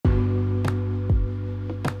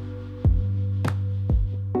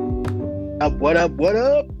What up? What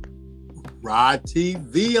up? Rod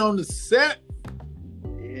TV on the set.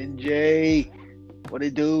 NJ, what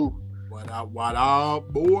it do? What up,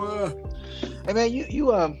 boy? Hey man, you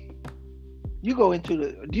go into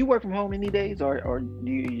the. Do you work from home any days, or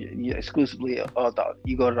do you exclusively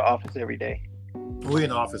you go to the office every day? We in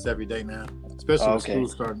the office every day, man. Especially with school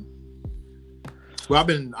starting. Well, I've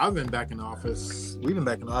been back in the office. We've been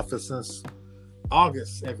back in the office since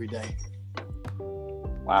August every day.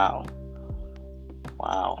 Wow.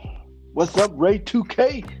 What's up, Ray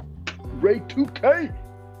 2K? Ray 2K.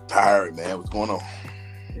 Tired, man. What's going on?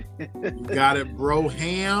 You got it, bro.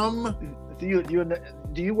 Ham. Do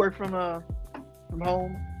you work from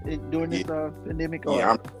home during this pandemic? Or?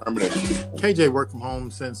 Yeah, I'm that. KJ worked from home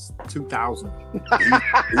since 2000.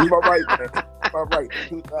 You all right, man? All right.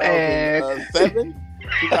 2007,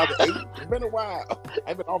 2008. It's been a while.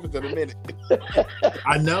 I've been off for a minute.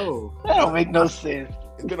 I know. That don't make no sense.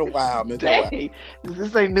 It's been a while, man. Dang,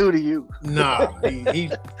 this ain't new to you. Nah,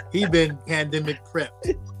 he been pandemic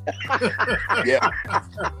prepped. Yeah.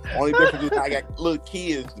 Only difference is I got little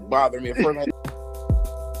kids bothering me at first.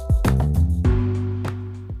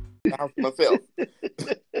 House myself.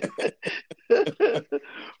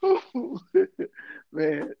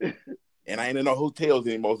 Man. And I ain't in no hotels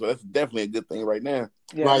anymore, so that's definitely a good thing right now.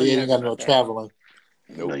 Yeah, right, you ain't got no traveling.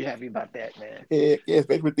 Nope. I know you're happy about that, man. Heck yeah,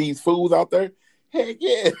 especially with these fools out there. Heck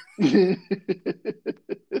yeah.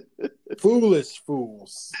 Foolish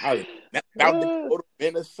fools. Out to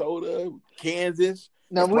Minnesota, Kansas.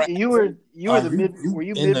 Now, you were the in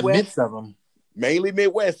Midwest? the midst of them. Mainly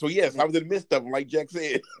Midwest. So yes, I was in the midst of them, like Jack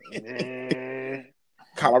said.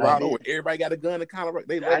 Colorado, where everybody got a gun in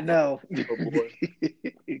Colorado. I know. Oh, boy.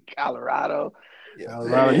 Colorado. Yeah.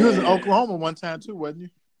 Colorado. You was in Oklahoma one time too,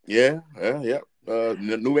 wasn't you? Yeah.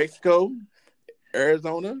 New Mexico,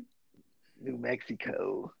 Arizona. New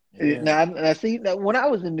Mexico. Yeah. Now, I see that when I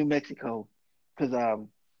was in New Mexico, because I'm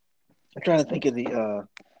trying to think of the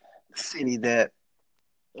city that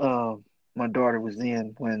my daughter was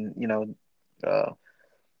in when her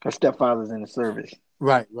stepfather's in the service.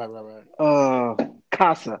 Right.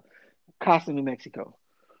 Casa, New Mexico.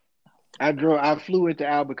 I flew into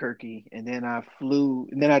Albuquerque, and then I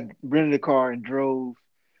rented a car and drove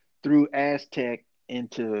through Aztec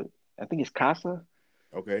into, I think it's Casa.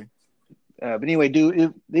 Okay. But anyway,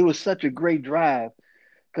 dude, it was such a great drive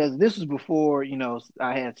because this was before,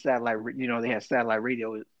 I had satellite, they had satellite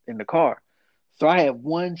radio in the car. So I had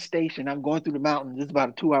one station. I'm going through the mountains. It's about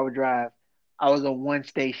a 2-hour drive. I was on one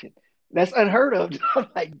station. That's unheard of. I'm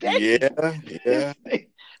like, dang. Yeah. This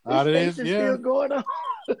station's still going on.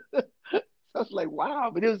 I was like, wow.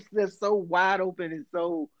 But it was just so wide open and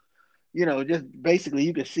so, just basically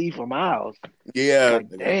you could see for miles. Yeah. Like,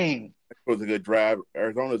 dang. It was a good drive.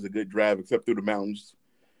 Arizona's a good drive, except through the mountains.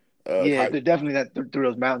 Definitely that through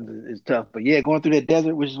those mountains is tough. But yeah, going through that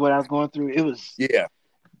desert, which is what I was going through, it was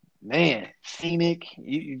man, scenic.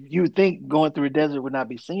 You would think going through a desert would not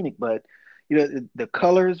be scenic, but the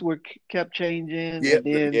colors kept changing. Yeah, and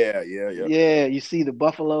then, yeah. You see the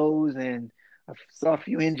buffaloes, and I saw a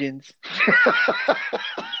few engines.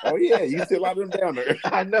 Oh yeah, you see a lot of them down there.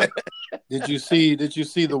 I know. Did you see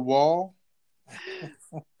the wall?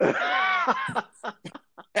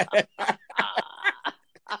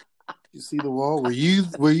 You see the wall? Were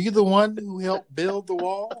you the one who helped build the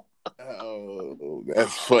wall? Oh,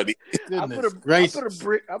 that's funny. I put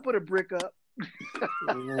a brick up.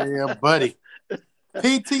 Yeah, buddy.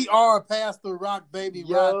 PTR, Pastor Rock, baby.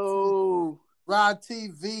 Yo. Rod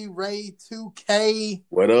TV, Ray 2K.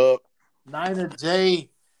 What up? Niner J.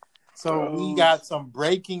 So we got some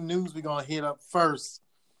breaking news we're going to hit up first.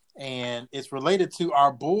 And it's related to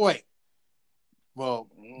our boy. Well,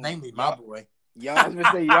 namely my boy. I was going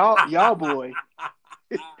to say y'all boy.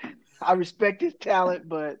 I respect his talent,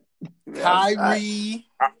 but Kyrie.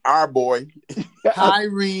 Our boy.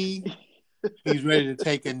 Kyrie. He's ready to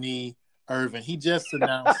take a knee. Irvin. He just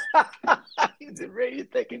announced. He's ready to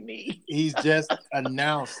take a knee. He's just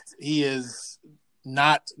announced he is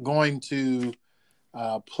not going to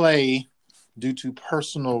play due to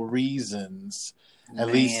personal reasons, at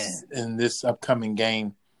least in this upcoming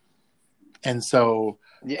game. And so,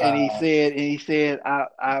 and he said, he's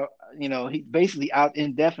basically out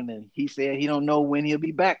indefinitely. He said he don't know when he'll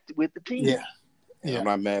be back with the team. Yeah. I'm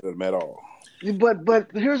not mad at him at all.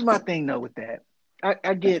 But here's my thing though with that.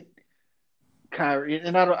 I get Kyrie,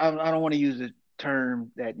 and I don't want to use a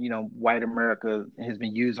term that white America has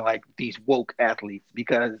been using, like these woke athletes,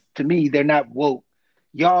 because to me they're not woke.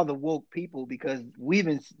 Y'all the woke people, because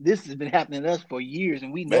this has been happening to us for years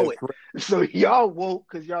and we know it. Correct. So y'all woke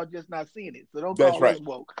because y'all just not seeing it. So don't call us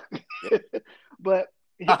woke. But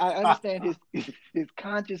I understand his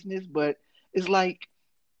consciousness, but it's like,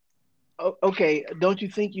 okay, don't you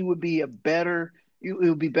think you would be it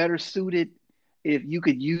would be better suited if you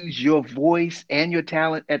could use your voice and your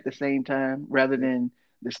talent at the same time rather than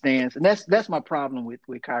the stance? And that's my problem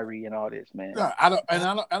with Kyrie and all this, man. No,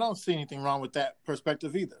 I don't see anything wrong with that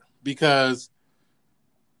perspective either, because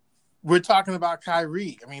we're talking about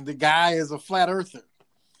Kyrie. I mean, the guy is a flat earther.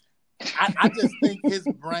 I just think his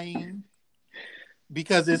brain,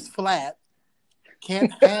 because it's flat,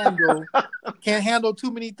 can't handle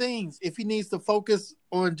too many things. If he needs to focus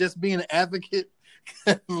on just being an advocate,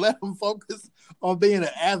 let him focus on being an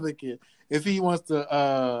advocate. If he wants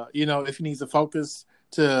to, if he needs to focus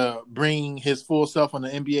to bring his full self on the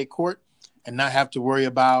NBA court and not have to worry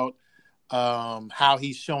about how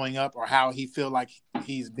he's showing up or how he feel like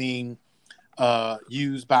he's being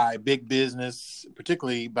used by big business,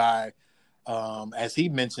 particularly by, as he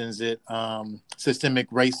mentions it, systemic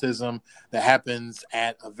racism that happens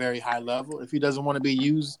at a very high level. If he doesn't want to be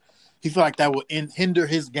used, he feel like that will hinder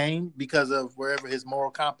his game because of wherever his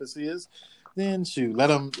moral compass is, then shoot, let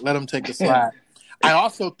him take a slide. I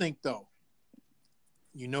also think, though,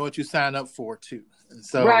 you know what you sign up for too, and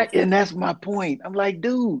so right, and that's my point. I'm like,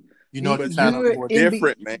 dude, you know what you sign up for.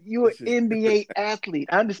 Different, man. You're an NBA athlete.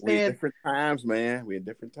 I understand. We're in different times, man. We're in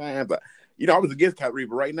different times. But I was against Kyrie,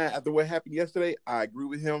 but right now, after what happened yesterday, I agree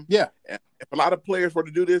with him. Yeah. And if a lot of players were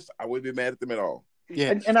to do this, I wouldn't be mad at them at all.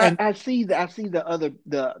 Yeah, and I see the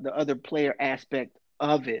other player aspect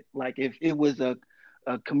of it. Like if it was a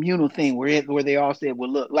communal thing where they all said,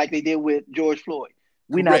 "Well, look," like they did with George Floyd,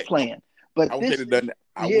 we're not playing. But I wish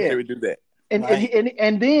they would do that.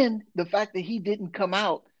 And then the fact that he didn't come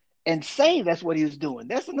out and say that's what he was doing,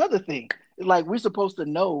 that's another thing. Like we're supposed to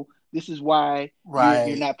know this is why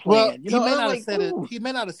you're not playing. Well, he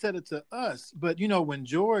may not have said it to us, but when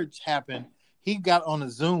George happened, he got on a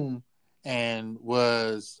Zoom and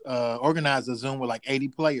was organized a Zoom with like 80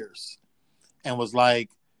 players and was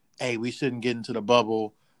like, "Hey, we shouldn't get into the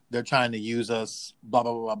bubble. They're trying to use us, blah,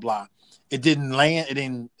 blah, blah, blah, blah." It didn't land. It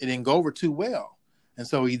didn't go over too well. And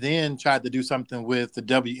so he then tried to do something with the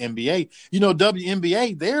WNBA.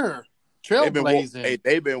 WNBA, they're trailblazing.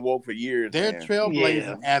 They've been woke for years. They're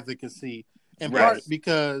trailblazing advocacy. In part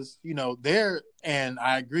because, they're, and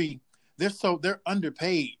I agree, they're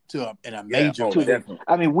underpaid to in a major way.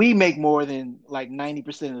 I mean, we make more than like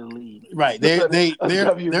 90% of the league. Right.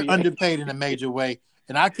 They're underpaid in a major way.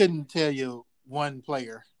 And I couldn't tell you one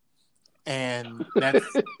player. And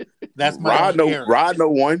that's my Rod no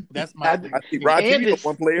one. That's my I think Rod TV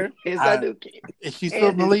one player. Is she still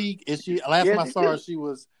in the league? Is she? Last time I saw her, she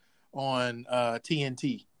was on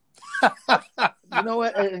TNT. You know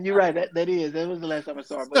what? And you're right. That was the last time I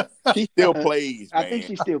saw her. But she still plays. Man. I think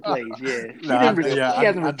she still plays. Yeah, she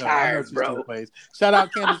hasn't retired, bro. Still plays. Shout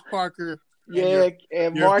out Candace Parker.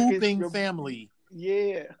 And your Marcus, hooping family.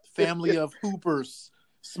 Yeah, family of hoopers,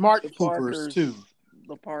 smart hoopers too.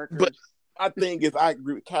 The Parkers. But my thing is, I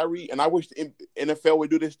agree with Kyrie, and I wish the NFL would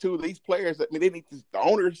do this too. These players, they need the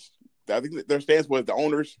owners. I think their stance was the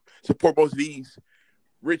owners support both of these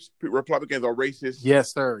rich Republicans or racist.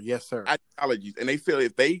 Yes, sir. Ideologies, and they feel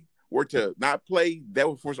if they were to not play, that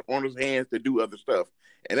would force the owners' hands to do other stuff,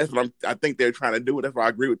 and that's what I think they're trying to do. That's why I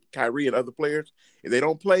agree with Kyrie and other players. If they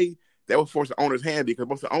don't play, that would force the owners' hand because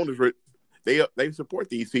most of the owners they support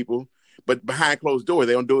these people. But behind closed doors,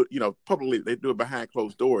 they don't do it, publicly. They do it behind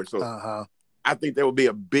closed doors. So I think there would be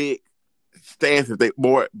a big stance if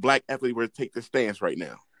more black athletes were to take the stance right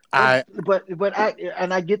now. I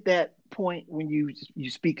get that point when you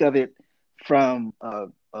speak of it from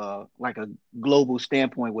like a global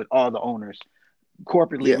standpoint with all the owners.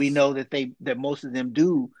 Corporately, yes. We know that most of them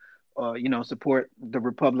do, support the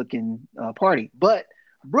Republican Party. But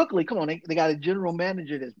Brooklyn, come on, they got a general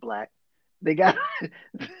manager that's black. They got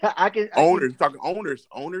owners though.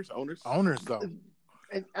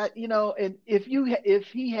 And and if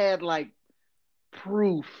he had like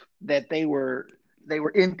proof that they were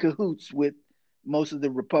in cahoots with most of the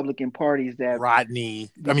Republican parties that Rod TV.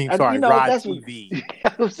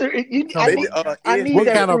 What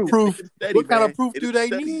kind of proof? What kind of proof do they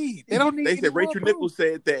need? They don't need. They said Rachel Nichols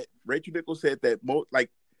said that most like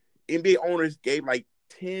NBA owners gave like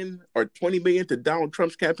 10 or 20 million to Donald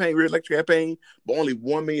Trump's campaign, re-election campaign, but only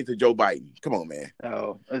 1 million to Joe Biden. Come on, man.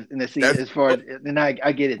 Oh, and see, as far as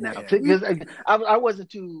I get it now because I wasn't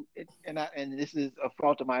too, and this is a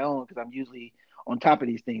fault of my own because I'm usually on top of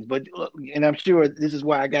these things, but and I'm sure this is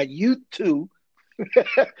why I got you two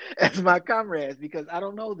as my comrades because I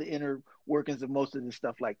don't know the inner workings of most of this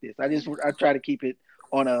stuff like this. I try to keep it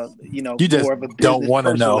on a you just more of a don't want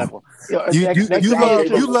to know level.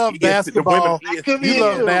 You love basketball. You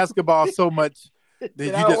love basketball so much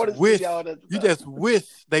that you just wish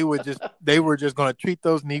they were just going to treat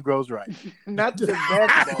those Negroes right. Not just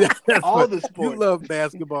basketball, all the sports. You love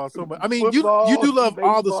basketball so much. I mean, Football, you do love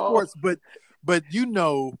baseball. all the sports, but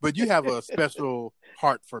you have a special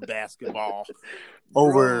heart for basketball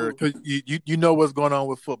over because you know what's going on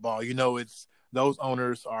with football. You know those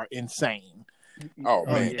owners are insane. Oh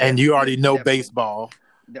man, and you already know definitely. Baseball.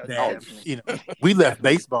 We left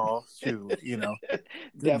baseball too.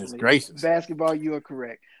 Goodness gracious. Basketball, you are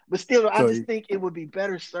correct, but still, I just think it would be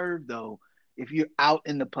better served though if you're out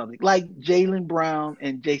in the public, like Jaylen Brown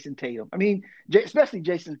and Jason Tatum. I mean, especially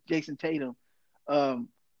Jason Tatum.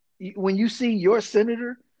 When you see your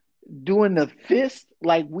senator doing the fist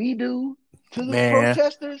like we do to the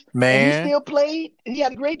protesters, and he still played, and he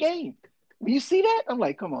had a great game. When you see that, I'm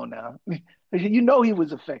like, come on now. You know he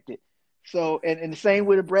was affected. So, and the same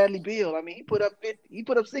with Bradley Beal. I mean, he put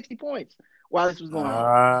up 60 points while this was going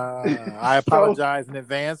on. I apologize in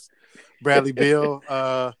advance, Bradley Beal.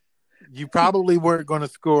 You probably weren't going to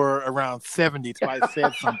score around 70 till I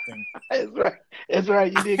said something. That's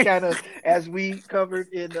right. You did kind of, as we covered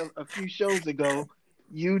in a few shows ago,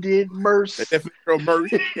 you did Merce.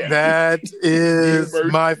 That is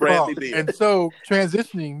my fault. And so,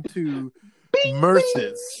 transitioning to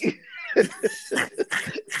Merces.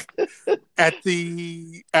 At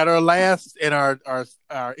our last our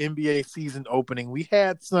NBA season opening, we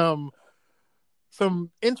had some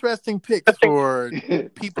interesting picks for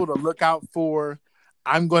people to look out for.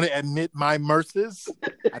 I'm going to admit my Merces.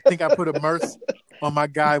 I think I put a Merce on my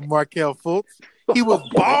guy Markelle Fultz. He was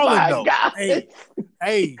balling though.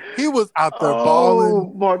 Hey, he was out there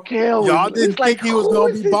balling. Markelle, y'all didn't think he was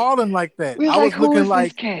going to be balling like that.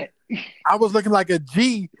 I was looking like a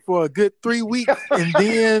G for a good 3 weeks, and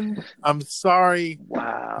then I'm sorry,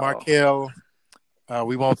 Markelle.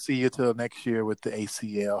 We won't see you till next year with the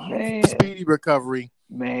ACL. Man. Speedy recovery,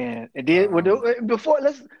 man. And then before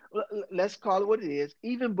let's call it what it is.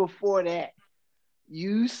 Even before that,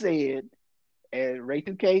 you said, and Ray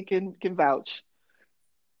 2K can vouch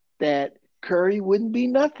that Curry wouldn't be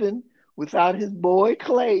nothing without his boy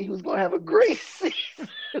Clay, who's going to have a great season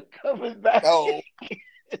coming back. Oh.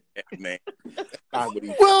 Man.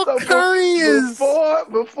 Well, so Curry is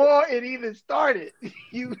before it even started.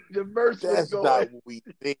 The Merce was going. Not what we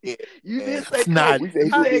did. You did say Clay. You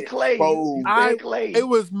said Clay. You said Clay. It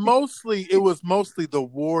was mostly the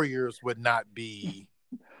Warriors would not be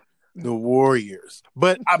the Warriors.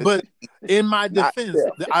 But in my defense,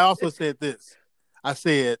 I also said this. I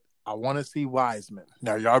said I want to see Wiseman.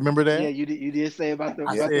 Now, y'all remember that? Yeah, you did say about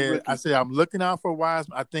the I said I'm looking out for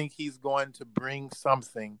Wiseman. I think he's going to bring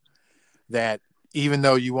something that, even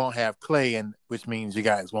though you won't have Clay, and which means you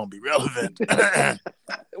guys won't be relevant.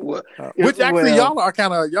 Y'all are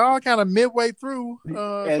kind of midway through,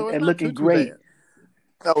 and looking great.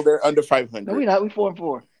 No, they're under 500. No, we're not. We're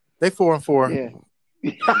 4-4. They 4-4.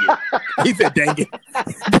 Yeah. He said, "Dang it."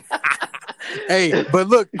 Hey, but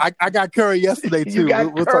look, I got Curry yesterday too.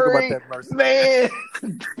 We'll talk about that, Mercy. Man,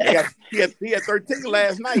 he had 13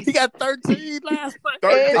 last night. He got 13 last night.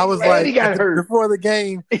 13. I was like, he got hurt before the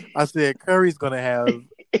game. I said Curry's gonna have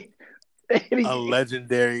a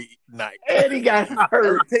legendary night, and he got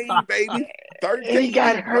hurt. 13, baby. 13. And he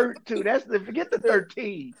got hurt too. Forget the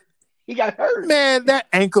 13. He got hurt. Man, that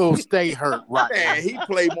ankle stay hurt. Right? Man, he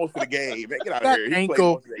played most of the game. Man, get out that of here.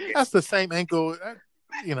 Ankle. That's the same ankle.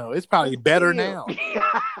 It's probably better now.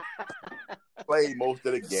 Played most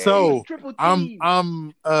of the game. So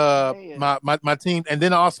I'm my team, and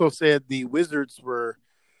then I also said the Wizards were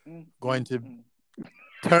going to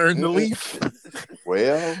turn the leaf,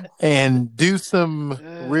 and do some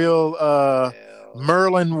real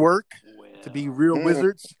Merlin work to be real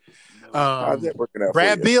Wizards. How's that working out?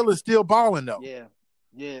 Brad Beal is still balling though.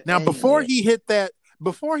 Yeah. Now before he hit that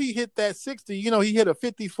 60, he hit a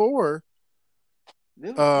 54.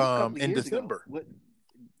 In December.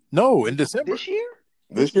 No, in December. This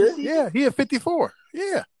year? Yeah, he had 54.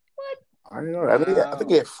 Yeah. What? I don't know. I think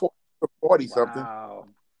he had 40 something.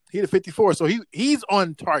 He had 54. So he's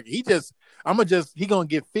on target. He gonna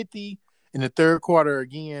get 50 in the third quarter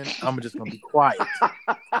again. I'm just gonna be quiet.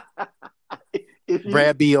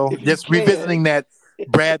 Brad Beal. Just revisiting that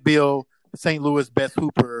Brad Beal, St. Louis best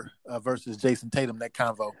hooper versus Jason Tatum, that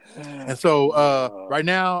convo. And so right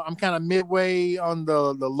now I'm kind of midway on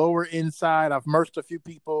the lower inside. I've merged a few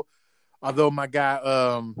people, although my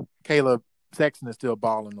guy Caleb Sexton is still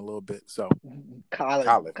balling a little bit. So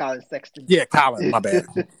Colin Sexton. Yeah, Colin, my bad.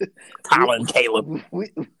 Colin, Caleb.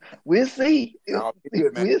 We'll see.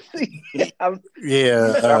 We'll see.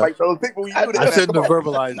 Yeah. Like those people I shouldn't have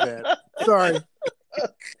verbalized that. Sorry.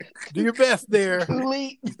 Do your best there. Too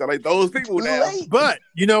late. You sound like those people Too now. late. But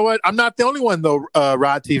you know what? I'm not the only one though,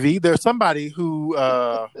 Rod TV. There's somebody who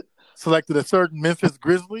selected a certain Memphis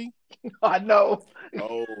Grizzly. I know.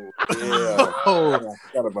 Oh, yeah. Oh. I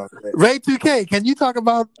forgot about that. Ray 2K, can you talk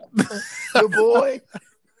about Your boy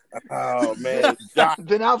Oh, man. Josh,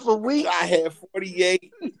 been out for weeks. I had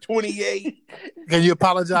 48, 28. Can you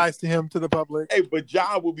apologize to him, to the public? Hey, but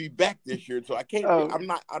John will be back this year, so I can't. Oh. I'm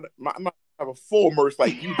not have a full merch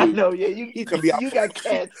like you I do. know, yeah. He's gonna be out. You got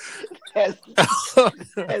cats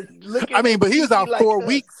looking. I mean, but he was out like 4 us.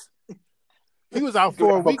 weeks. He was out For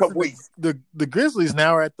 4 a weeks. couple weeks. The Grizzlies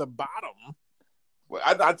now are at the bottom. Well,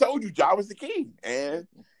 I told you John was the king, and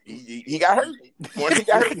he got hurt. Once he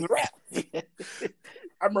got hurt, it was a wrap.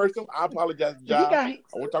 I merged him. I apologize to John.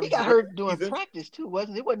 He got hurt during practice too,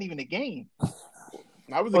 wasn't it? It wasn't even a game.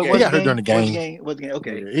 I was Or a He was game. got hurt during the game. Was the game?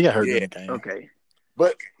 Okay. He got hurt Yeah. during the game. Okay.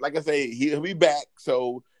 But like I say, he'll be back.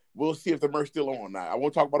 So we'll see if the merch still on. Now I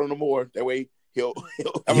won't talk about him no more. That way he'll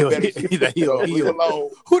have a better season. So leave it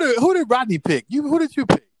alone. Who did Rodney pick? Who did you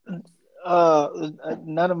pick?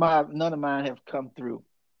 None of mine have come through.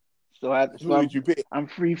 So Who did you pick? I'm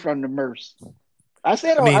free from the merce. I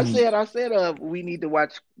said we need to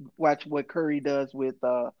watch what Curry does with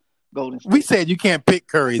Golden State. We said you can't pick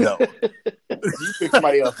Curry though. You pick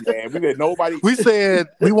somebody else, man. We did nobody. We said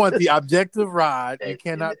we want the objective Rod. You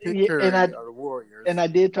cannot pick Yeah, Curry or the Warriors. And I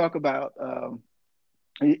did talk about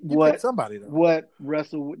You what picked somebody though. what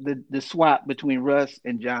Russell the swap between Russ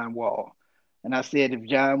and John Wall, and I said if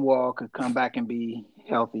John Wall could come back and be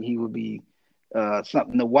healthy, he would be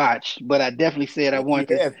something to watch. But I definitely said I want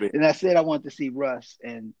to see Russ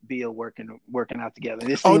and Beal working out together.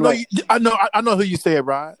 Oh no, I know who you said,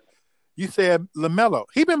 Rod. You said LaMelo.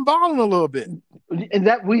 He been balling a little bit, and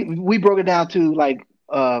that we broke it down to like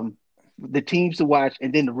the teams to watch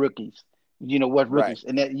and then the rookies. You know what rookies,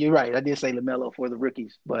 and that you're right. I did say LaMelo for the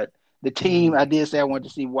rookies, but the team I did say I wanted to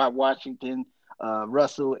see Washington,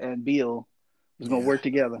 Russell, and Beal was going to work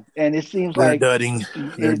together, and it seems They're like dudding.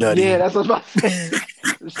 They're dudding. Yeah, that's what I was about to say.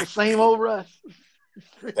 It's the same old Russ.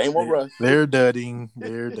 Same old Russ. They're dudding.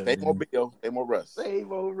 They're dudding. Same old Bill. Same old Russ.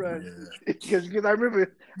 Same old Russ. Because I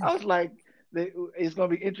remember I was like, it's going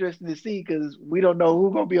to be interesting to see because we don't know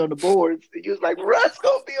who's going to be on the boards. He was like, Russ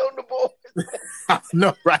going to be on the board.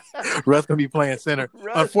 No, right. Russ going to be playing center.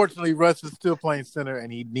 Russ. Unfortunately, Russ is still playing center,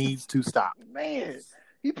 and he needs to stop. Man,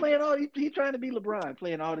 he trying to be LeBron,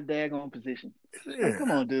 playing all the daggone positions. Yeah. Like,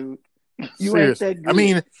 come on, dude. You Seriously. ain't that good. I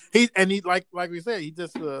mean, he like we said, he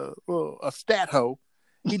just a stat hoe.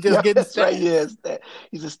 He just getting that's stat. right. Yes,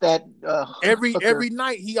 he's a stat. Every hooker.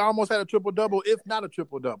 night he almost had a triple double, if not a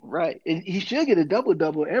triple double. Right, and he should get a double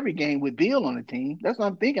double every game with Beal on the team. That's what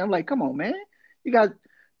I'm thinking. I'm like, come on, man, you got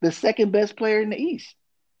the second best player in the East.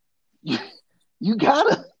 You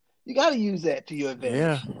gotta use that to your advantage.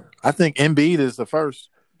 Yeah, I think Embiid is the first.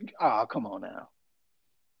 Oh, come on now.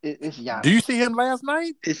 It's Giannis. Do you see him last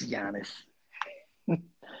night? It's Giannis.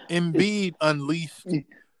 Embiid unleashed.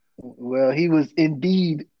 Well, he was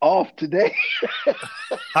indeed off today.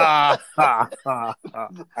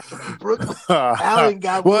 Brooklyn, Allen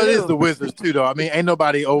got well, it is willed. the Wizards too, though. I mean, ain't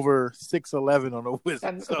nobody over 6'11" on the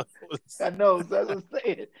Wizards. I know. That's what I'm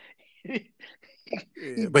saying.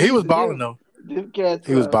 Yeah, but he was balling though. Them cats,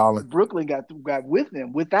 He was balling. Brooklyn got with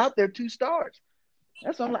them without their two stars.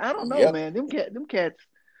 That's what I'm like. I don't know, man. Them cats.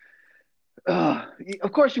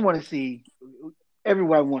 Of course, you want to see.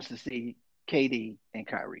 Everyone wants to see KD and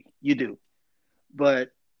Kyrie. You do, but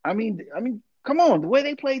I mean, come on. The way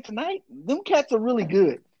they played tonight, them cats are really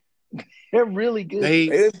good. They're really good.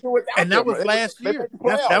 And that was last year.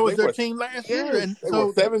 That was their team last year, and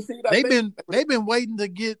so they've been waiting to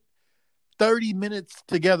get 30 minutes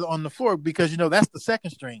together on the floor because that's the second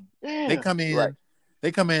string. Yeah. They come in. Right.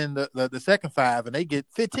 They come in the second five and they get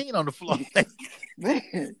 15 on the floor.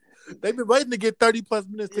 Man. They've been waiting to get 30 plus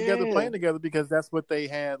minutes together playing together because that's what they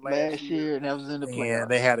had last year, and that was in the playoffs.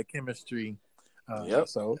 And they had a chemistry.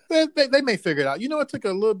 So they may figure it out. It took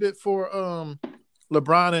a little bit for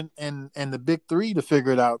LeBron and the big three to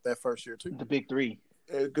figure it out that first year too. The big three.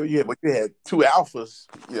 Yeah, but you had two alphas,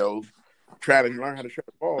 trying to learn how to shoot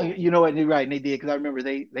the ball. You know what? You're right. And they did because I remember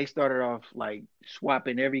they started off like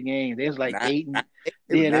swapping every game. There's like 9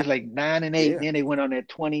 and 8. Then they went on that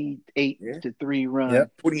 28-3 run.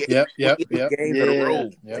 Yep. 28 games in a row.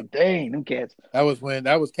 Yep. Like, dang, them cats. That was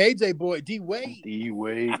KJ boy D Wade.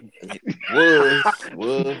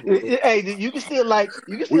 was. Hey, you can still like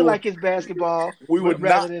his basketball.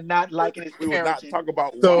 Rather than not liking his. We would not talk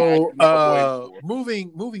about. So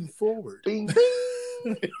moving forward. Bing, bing.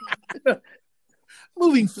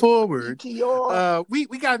 moving forward, PTR. we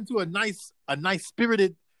got into a nice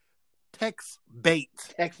spirited text bait.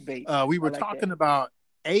 Text bait. We were like talking that. about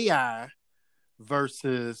AI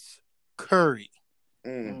versus Curry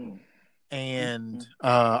and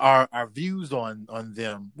our views on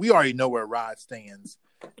them. We already know where Rod stands.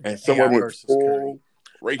 And someone AI went versus full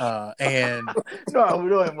Curry. And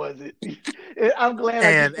no, it wasn't. I'm glad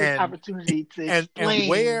I get this opportunity to explain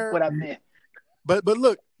what I meant. But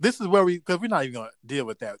look, this is where because we're not even going to deal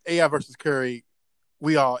with that. AI versus Curry,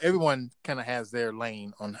 everyone kind of has their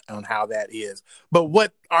lane on how that is. But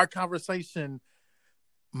what our conversation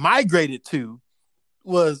migrated to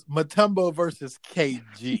was Mutombo versus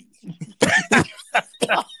KG.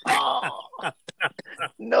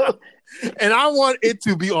 No. And I want it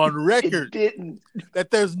to be on record didn't. that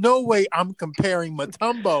there's no way I'm comparing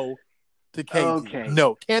Mutombo to KG. Okay.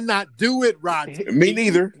 No, cannot do it, Rod. Me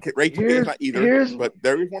neither. Ray2K is not either. But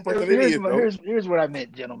there is one person that is. Here's what I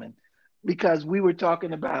meant, gentlemen. Because we were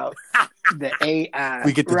talking about the AI.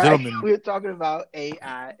 We get the gentleman. We were talking about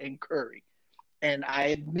AI and Curry. And I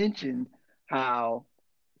had mentioned how,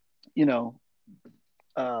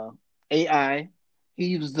 AI,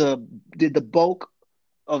 he did the bulk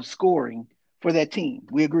of scoring for that team.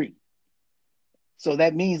 We agree. So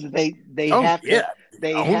that means that they have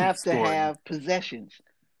to have possessions.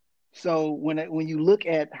 So when you look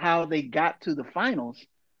at how they got to the finals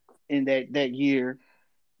in that year,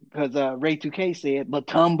 because Ray2K said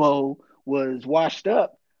Mutombo was washed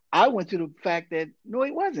up, I went to the fact that no,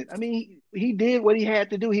 he wasn't. I mean, he did what he had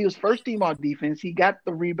to do. He was first team on defense. He got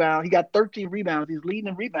the rebound. He got 13 rebounds. He's leading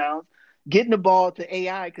in rebounds, getting the ball to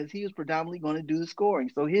AI because he was predominantly going to do the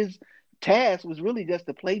scoring. So his task was really just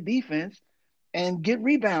to play defense and get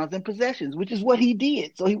rebounds and possessions, which is what he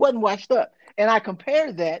did. So he wasn't washed up. And I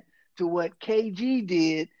compared that to what KG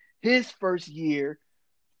did his first year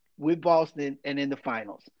with Boston and in the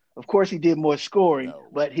finals. Of course, he did more scoring,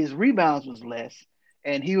 but his rebounds was less.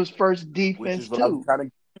 And he was first defense too.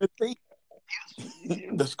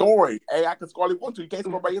 The scoring. AI can score all he wants to. You can't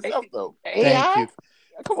score by yourself though. AI? Thank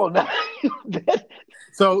you. Come on now.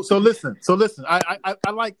 So listen. I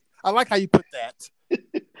like how you put that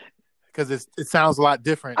because it sounds a lot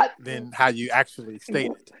different than how you actually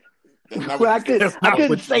stated. Well, I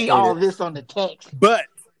couldn't say all this on the text. But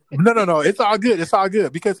no, it's all good. It's all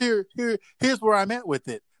good because here's where I'm at with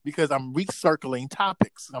it. Because I'm recircling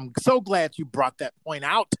topics. I'm so glad you brought that point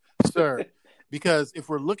out, sir. Because if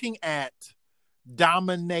we're looking at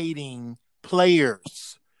dominating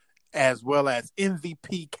players as well as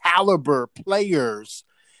MVP caliber players,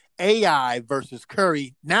 AI versus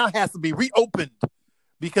Curry now has to be reopened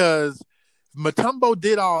because Mutombo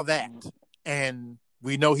did all that. And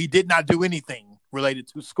we know he did not do anything related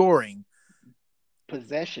to scoring.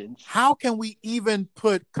 Possessions. How can we even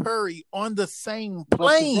put Curry on the same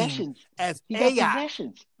plane as he AI? Got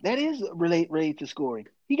possessions. That is related to scoring.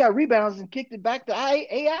 He got rebounds and kicked it back to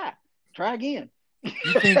AI. Try again.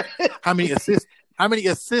 You think how many assists? How many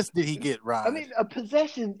assists did he get, Rod? I mean, a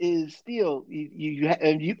possession is still you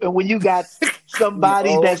when you got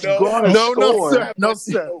somebody that's going to score.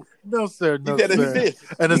 No, sir.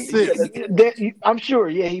 An assist. I'm sure.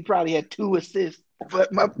 Yeah, he probably had 2 assists.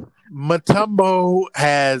 But Mutombo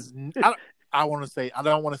has. I don't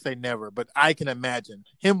want to say never, but I can imagine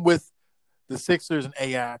him with the Sixers and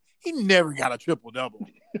AI. He never got a triple double.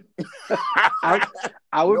 I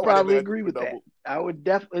would probably agree with that. I would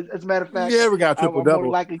definitely, as a matter of fact, never got triple double. I'm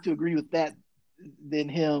more likely to agree with that than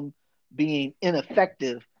him being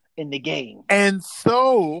ineffective in the game. And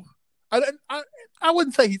so, I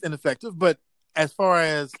wouldn't say he's ineffective, but as far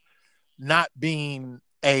as not being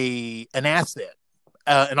an asset,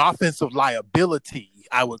 an offensive liability,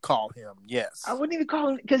 I would call him. Yes, I wouldn't even call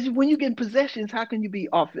him because when you get possessions, how can you be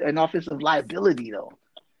an offensive liability though?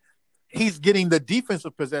 He's getting the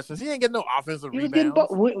defensive possessions. He ain't getting no offensive rebounds.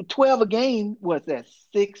 Getting 12 a game. What's that?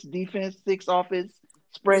 6 defense, 6 offense.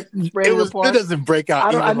 Spread it apart. It doesn't break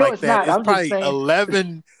out even like that. It's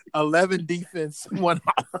probably 11 defense, 1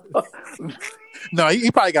 offense. No,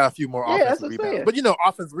 he probably got a few more offensive rebounds. But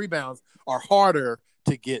offensive rebounds are harder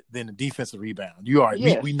to get than a defensive rebound.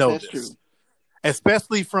 We know this. True.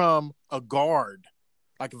 Especially from a guard.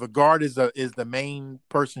 Like if a guard is the main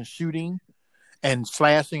person shooting and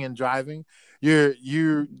slashing and driving, you're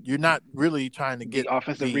not really trying to get the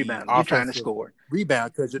offensive rebound. You're trying to score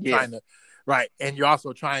rebound because you're trying to and you're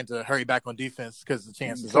also trying to hurry back on defense because the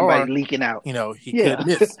chances somebody are leaking out. He could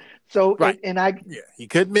miss. So he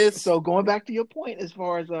could miss. So going back to your point as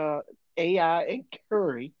far as AI and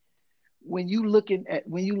Curry, when you look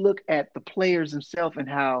at the players themselves and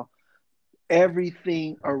how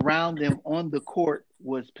everything around them on the court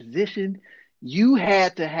was positioned, you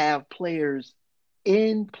had to have players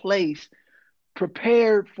in place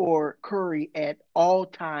prepared for Curry at all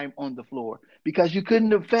time on the floor because you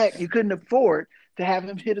couldn't afford to have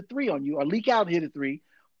him hit a three on you or leak out and hit a three.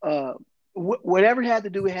 Whatever it had to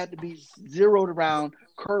do, it had to be zeroed around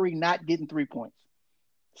Curry not getting 3 points.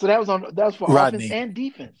 So that was for Rodney. offense and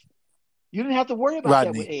defense. You didn't have to worry about that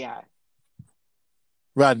with Rodney. AI.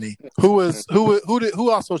 Rodney, who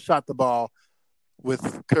also shot the ball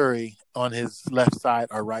with Curry on his left side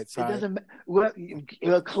or right It side? doesn't matter. Well,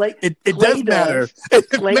 Clay. It Clay does matter. does. It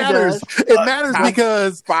Clay matters. does. It matters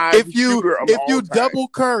because if you time. double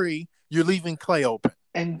Curry, you're leaving Clay open.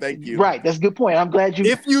 And Thank you. Right, that's a good point. I'm glad you.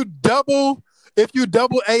 If you double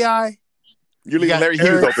AI, you're leaving Larry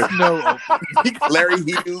Hughes open. No open. Larry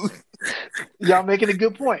Hughes. Y'all making a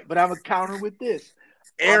good point, but I'm gonna counter with this.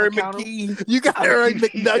 Aaron McKee. You got Aaron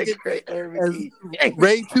McNugget, as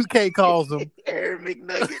Ray 2K calls him. Aaron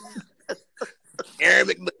McNugget. Aaron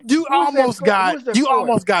McNugget. You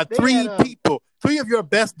almost got three people. Three of your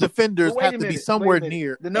best defenders have to be somewhere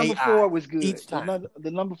near. The number AI 4 was good. each time. The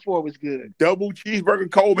number 4 was good. Double cheeseburger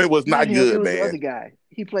Coleman was not good, it was man. The other guy.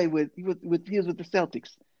 He played with he was with the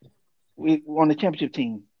Celtics. On the championship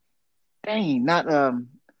team. Dang,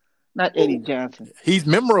 not Eddie Johnson. He's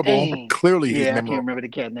memorable. Dang. Clearly, he's memorable. I can't remember the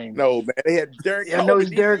cat name. No, man, they had Derek. Yeah, no, it's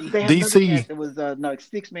Derek. They had DC. That was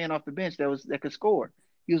 6 man off the bench that could score.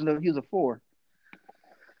 He was a 4.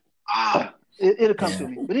 It'll come to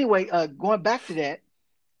me. But anyway, going back to that,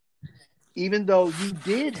 even though you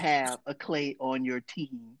did have a Clay on your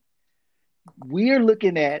team, we're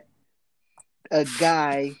looking at a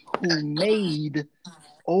guy who made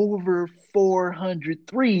over 400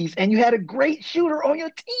 threes, and you had a great shooter on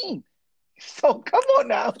your team. So come on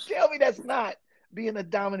now, tell me that's not being a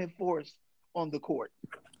dominant force on the court.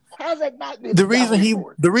 How's that not been the reason he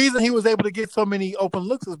was able to get so many open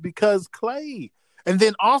looks is because Clay, and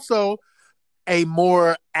then also a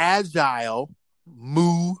more agile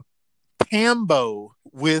Tambo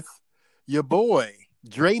with your boy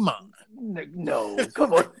Draymond. No,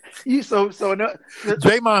 come on.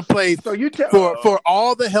 Draymond played for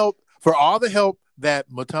all the help that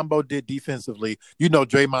Mutombo did defensively. You know,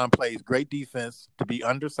 Draymond plays great defense to be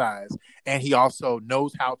undersized, and he also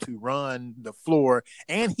knows how to run the floor,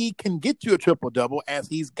 and he can get you a triple-double as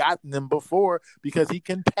he's gotten them before because he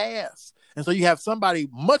can pass. And so you have somebody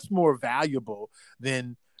much more valuable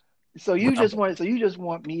than. So you just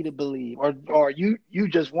want me to believe, or you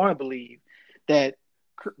just want to believe that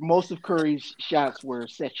most of Curry's shots were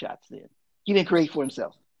set shots. Then he didn't create for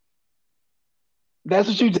himself. That's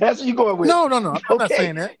what you going with. No. I'm not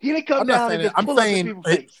saying that. He didn't come down and just pull up in people's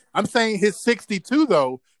face. I'm saying his 62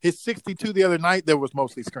 though. His 62 the other night there was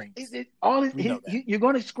mostly screens. You're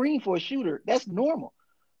going to screen for a shooter. That's normal.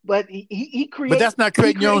 But he creates. But that's not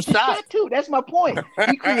creating your own shot too. That's my point.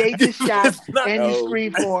 He creates his shots and you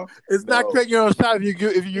screen for him. It's not creating your own shot if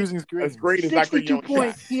you're using screens. 62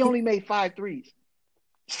 points. He only made 5 threes.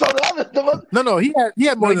 So No. He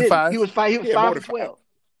had more than 5. He was 5 for 12.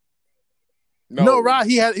 No, Rod,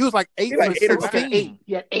 he was like 8 for 16.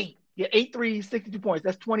 He had 8. He had 8 threes, 62 points.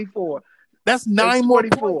 That's 24. That's 9 more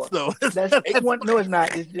points, though. That's 8 one. No, it's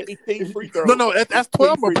not. It's just 18 free throws. No, that's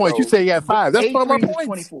 12 more points. You say he had 5. That's 12 more points.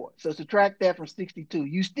 24. So subtract that from 62.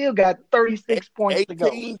 You still got 36 points to go.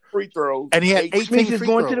 18 free throws. And he had 18 free throws. He was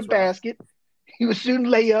going to the basket. He was shooting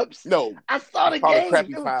layups. No. I saw the game.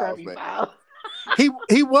 Crappy foul.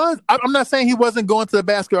 He was. I'm not saying he wasn't going to the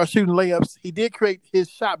basket or shooting layups. He did create his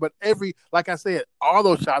shot, but like I said, all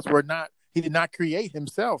those shots were not. He did not create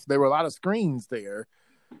himself. There were a lot of screens there.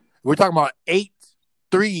 We're talking about 8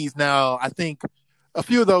 threes now. I think a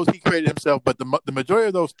few of those he created himself, but the majority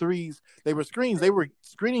of those threes, they were screens. They were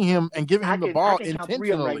screening him and giving him the ball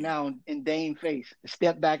intentionally. Right now in Dame face,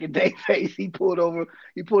 step back in Dame face. He pulled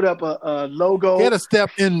up a logo. He had a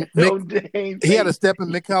step in. He had a step in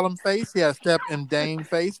McCollum face. He had a step in Dame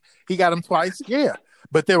face. He got him twice. Yeah,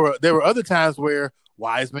 but there were other times where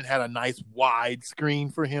Wiseman had a nice wide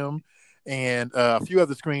screen for him. And a few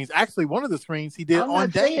other screens. Actually, one of the screens he did on Dame. I'm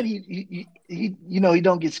not saying he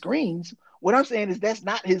don't get screens. What I'm saying is that's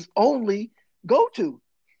not his only go-to.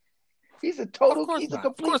 He's a complete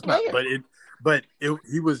player. But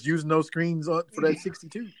he was using those screens for that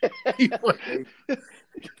 62.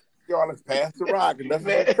 Y'all, let's pass the rock and let's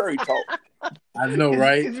let Curry talk. I know,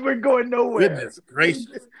 right? We're going nowhere. Goodness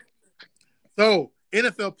gracious. So,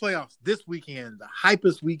 NFL playoffs this weekend, the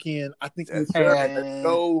hypest weekend I think we've had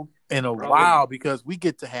in a while because we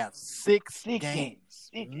get to have six games.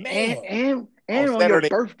 And on your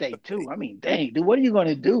birthday, too. I mean, dang, dude, what are you going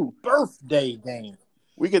to do? Birthday game.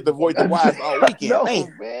 We get to avoid the wives all weekend. No,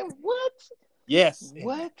 man, what? Yes.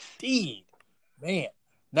 What? Indeed. Man,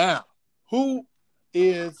 now who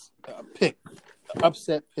is a pick?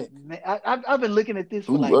 Upset pick. Man, I've been looking at this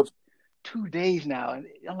for like 2 days now, and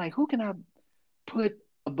I'm like, who can I put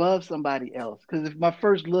above somebody else? Because if my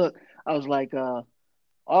first look, I was like,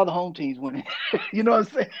 all the home teams winning. You know what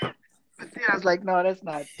I'm saying? But then I was like, no, that's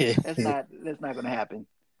not going to happen.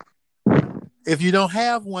 If you don't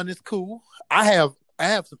have one, it's cool. I have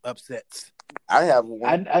some upsets. I have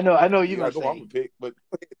one. I know you're gonna go say. off a pick, but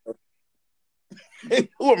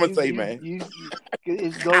who am I gonna say, man?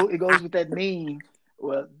 It goes with that meme.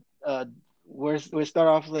 Well, where we start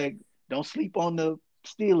off like, don't sleep on the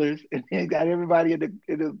Steelers, and then got everybody in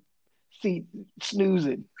the seat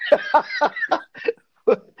snoozing.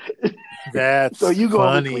 That's so you go with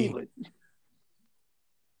funny. Cleveland.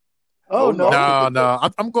 Oh no!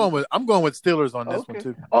 I'm going with Steelers on this one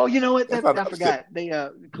too. Oh, you know what? I forgot. They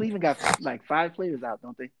Cleveland got like 5 players out,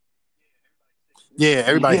 don't they? Yeah,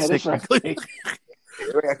 everybody's sick. Right.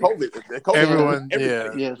 COVID. Everyone,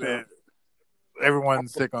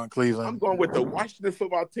 everyone's sick on Cleveland. I'm going with the Washington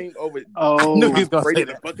football team over. I knew he was going to say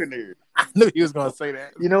that. Buccaneers. I knew he was going to say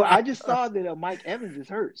that. You know, I just saw that Mike Evans is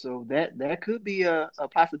hurt, so that could be a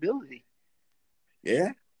possibility.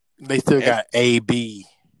 Yeah, they still got AB.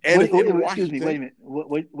 Excuse me, wait a minute.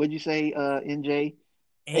 What did you say, NJ?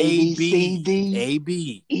 A B C D A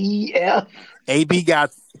B E F.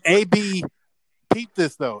 AB. Peep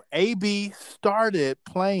this though. AB started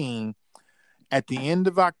playing at the end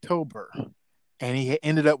of October, and he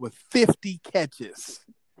ended up with 50 catches.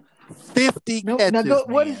 50 catches. Now,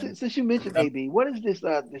 what is it? Since you mentioned AB, what is this?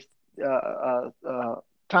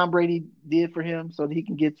 Tom Brady did for him so that he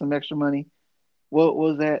can get some extra money. What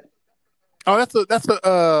was that? Oh, that's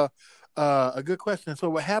a good question. So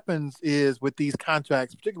what happens is with these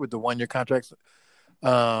contracts, particularly with the 1-year contracts,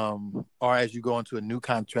 or as you go into a new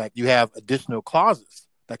contract, you have additional clauses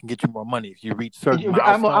that can get you more money if you reach certain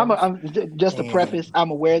milestones. I'm just to preface, I'm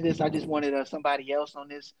aware of this. I just wanted somebody else on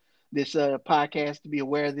this podcast to be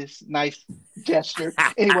aware of this nice gesture.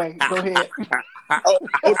 Anyway, go ahead.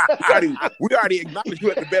 We already acknowledged you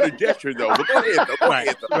had the better gesture, though. But go ahead.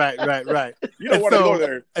 Right. You don't want to go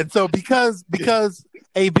there. And so because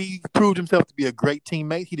AB proved himself to be a great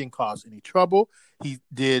teammate, he didn't cause any trouble. He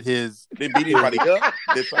did his... Didn't beat anybody up.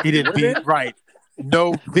 He didn't beat... Right.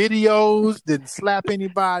 No videos, didn't slap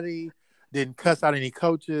anybody, didn't cuss out any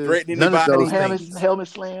coaches. None of those things. Helmet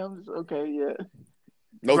slams. Okay, yeah.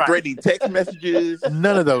 No threatening text messages.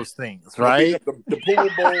 None of those things, right? The pool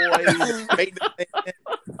boy.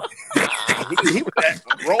 He was that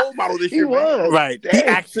role model this year. He was. Right. He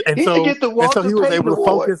actually, and so he was able to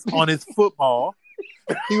focus on his football.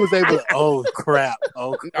 He was able to, oh crap.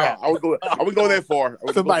 Are we going that far?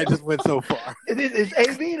 Somebody just went so far. It's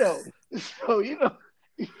AB though. So, you know.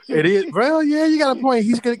 It is. Well, yeah, you got a point.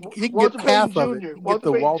 He can Walter get half Payton of it. He can get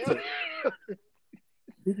the Walter.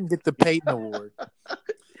 He can get the Peyton Award.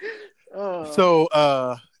 So,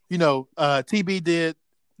 TB did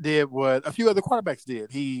what a few other quarterbacks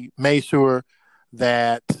did. He made sure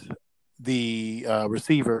that the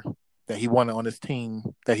receiver that he wanted on his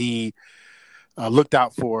team that he looked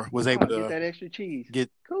out for was able to get that extra cheese.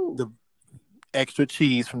 Get the extra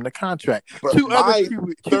cheese from the contract. But two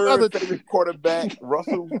other favorite quarterback,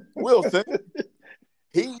 Russell Wilson.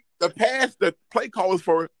 The play call was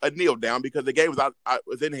for a kneel down because the game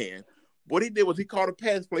was in hand. What he did was he called a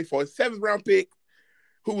pass play for a 7th-round pick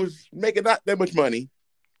who was making not that much money,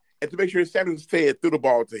 and to make sure his Sanders fed threw the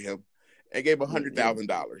ball to him and gave him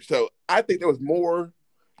 $100,000. So I think that was more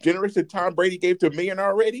generous than Tom Brady gave to $1 million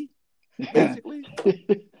already. Basically,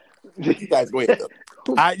 you guys go ahead.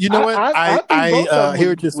 I hear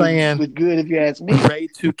what you're saying. Was good if you ask me. Ray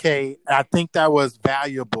 2K, I think that was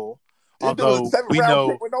valuable. Although we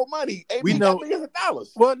know with no money, AB we know got millions of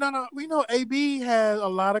dollars. Well, no, we know AB had a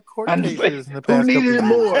lot of court cases in the past. Who needed it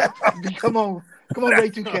more? Years. Come on,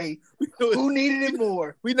 Ray 2K. Who needed it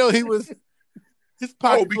more? We know he was. His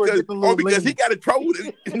pockets because he got in trouble.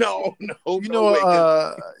 No.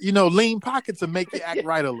 Lean pockets will make you act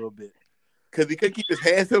right a little bit. Because he couldn't keep his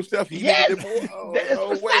hands to himself. Yes,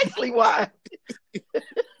 that's precisely why.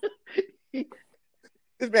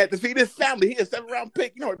 This man to feed his family. He a 7th-round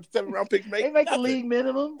pick. You know what 7th-round picks make? They make the league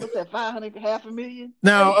minimum. What's that? $500,000?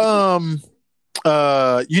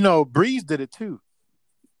 Now, Breeze did it too.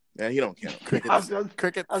 Yeah, he don't count. Cricket.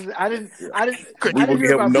 I didn't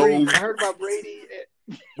hear about Brady. I heard about Brady.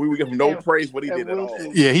 We would give him no praise what he did at all.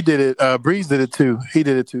 Yeah, he did it. Breeze did it too. He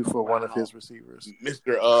did it too for one of his receivers.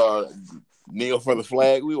 Mr. Kneel for the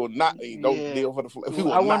flag. We will not kneel for the flag.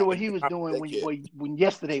 I wonder what he was doing when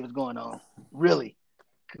yesterday was going on. Really?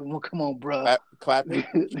 Come on, bro. Clapping.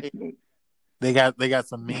 They got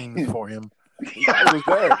some memes for him. I was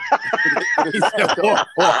there. He said, "Whoa,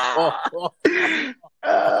 whoa, whoa, whoa."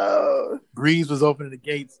 Oh, Breeze was opening the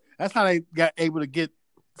gates. That's how they got able to get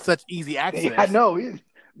such easy access. I know.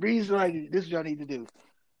 Breeze like, this is what y'all need to do.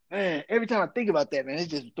 Man, every time I think about that, man, it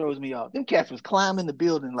just throws me off. Them cats was climbing the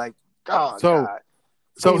building like, oh So- God.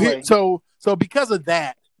 So Anyway. so because of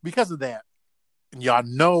that, and y'all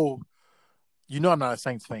know, I'm not a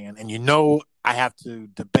Saints fan, and I have to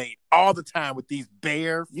debate all the time with these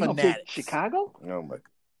Bear You gonna pick fanatics. Chicago? Oh my!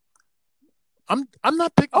 I'm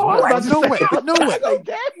not picking. Oh, I was about to no say, way, no way, like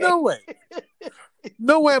that.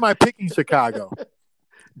 no way am I picking Chicago.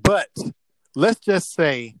 But let's just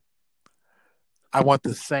say I want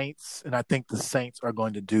the Saints, and I think the Saints are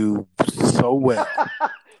going to do so well.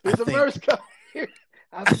 There's I a think- verse coming here.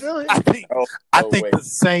 I feel it. I think the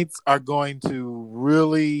Saints are going to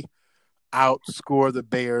really outscore the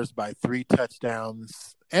Bears by 3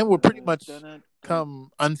 touchdowns, and will pretty much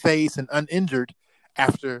come unfazed and uninjured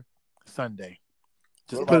after Sunday.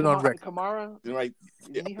 Just put it on record. Kamara, Like,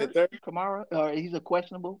 did he hurt? there? Kamara, he's a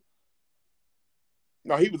questionable.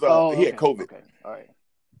 No, he was. He had okay. COVID, Okay, all right.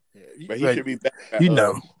 but he should be back.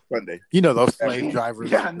 Sunday. Those slave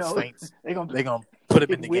drivers, Yeah, I know. the Saints. They're gonna Put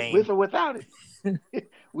him in the game with or without it.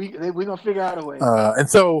 We're gonna figure out a way. And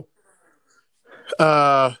so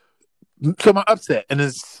my upset, and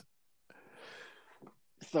it's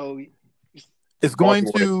going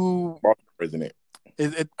to. Baltimore, isn't it?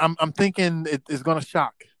 I'm thinking it's going to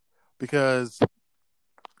shock, because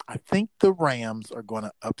I think the Rams are going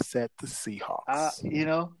to upset the Seahawks.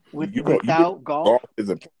 Without golf.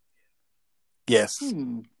 Yes.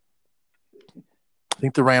 I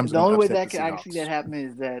think the Rams. The only way that I I can see that happening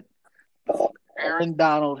is that Aaron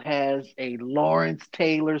Donald has a Lawrence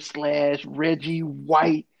Taylor / Reggie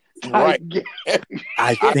White type game.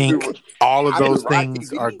 I think all of those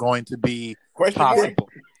things are going to be possible.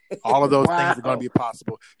 All of those things are going to be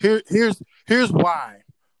possible. Here's why.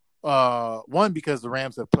 One, because the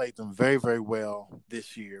Rams have played them very, very well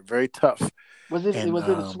this year. Very tough. Was it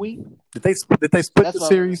a sweep? Did they split the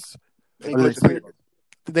series? They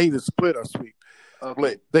either split or sweep.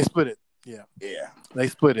 Okay. They split it. Yeah. They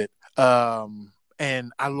split it.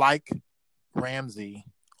 And I like Ramsey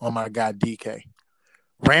on my guy DK.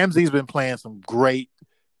 Ramsey's been playing some great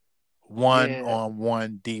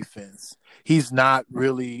one-on-one defense. He's not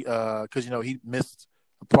really because he missed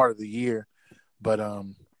a part of the year, but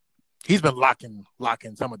he's been locking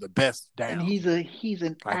some of the best down. And he's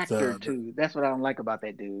an actor too. That's what I don't like about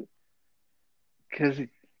that dude. Because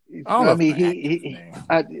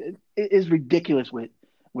it's ridiculous with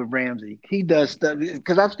Ramsey. He does stuff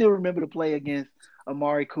because I still remember the play against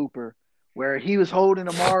Amari Cooper where he was holding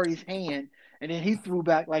Amari's hand and then he threw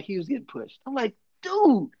back like he was getting pushed. I'm like,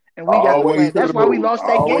 dude. And we got that's why we lost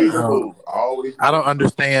that game. I don't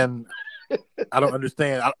understand. I don't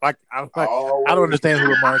understand. I don't understand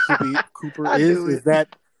who Amari Cooper is. Is that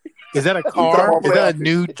a car? Is that a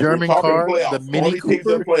new German car? The Mini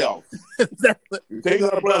Cooper?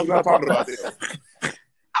 Not talking about this.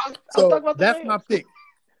 So that's my pick.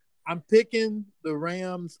 I'm picking the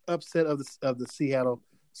Rams upset of the Seattle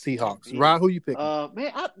Seahawks. Rod, who you picking?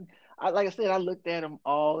 Man, I like I said, I looked at them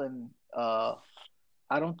all, and I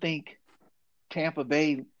don't think Tampa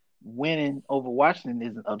Bay winning over Washington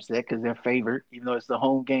is an upset because they're favored, even though it's the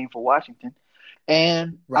home game for Washington.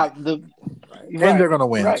 And they're going to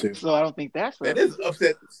win too. So I don't think that is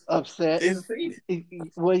upset. Upset.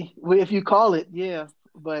 Well, if you call it, yeah.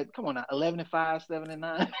 But come on now, 11-5, 7-9.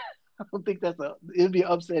 I don't think it'd be an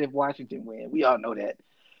upset if Washington win. We all know that.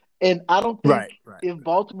 And I don't think if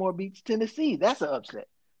Baltimore beats Tennessee, that's an upset.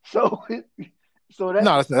 So that's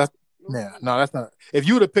that's not. If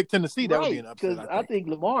you would have picked Tennessee, that would be an upset. Because I think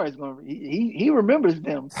Lamar is going to. He remembers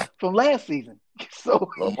them from last season. So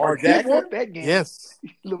Lamar Jackson won that game. Yes,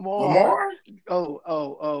 Lamar.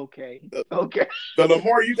 Oh, okay. Okay. The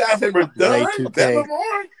Lamar you guys ever done? That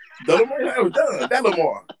Lamar. The Lamar you ever done? That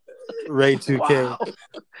Lamar. Ray 2K. Wow.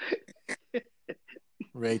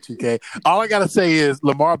 Ray 2K. All I gotta say is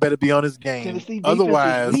Lamar better be on his game. Tennessee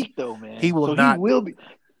Otherwise, weak, though, man. He will not. He will be.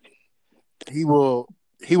 He will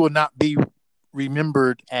not be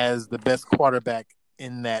remembered as the best quarterback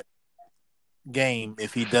in that game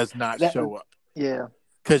if he does not show up. Yeah,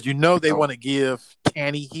 because they want to give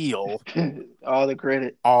Tannehill all the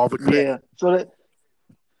credit. Yeah, so that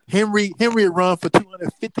Henry run for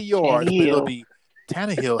 250 yards, but it'll be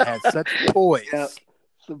Tannehill has such poise. Yeah.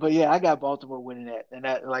 So, but yeah, I got Baltimore winning that, and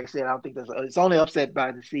that, like I said, I don't think it's only upset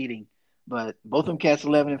by the seeding, but both of them cats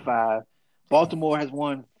 11-5. Baltimore has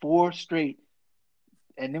won 4 straight,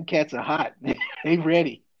 and them cats are hot. They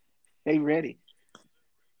ready.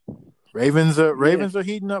 Ravens are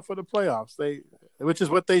heating up for the playoffs. Which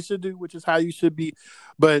is what they should do, which is how you should be.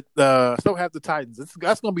 But so have the Titans.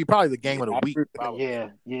 That's going to be probably the game of the week. Probably. Yeah,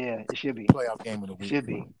 it should be Playoff game of the week. Should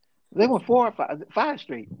be. They went 4 or 5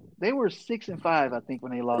 straight. They were 6-5, I think,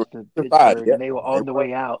 when they lost to Pittsburgh, and they were on the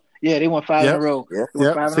way out. Yeah, they won 5 in a row. Yeah. They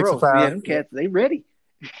won 5 in a row. So, yeah, them cats, they ready.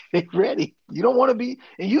 They ready. You don't want to be,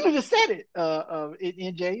 and you just said it,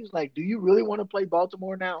 NJ. He was like, "Do you really want to play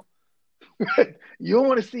Baltimore now? You don't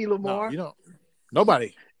want to see Lamar. No, you don't.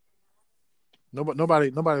 Nobody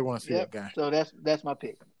want to see that guy. So that's my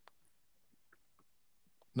pick.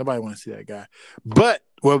 Nobody want to see that guy. But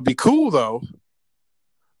what would be cool though,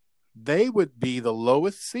 they would be the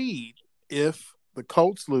lowest seed if the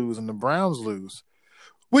Colts lose and the Browns lose,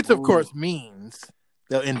 which of course means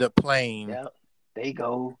they'll end up playing. Yep. They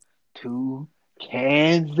go to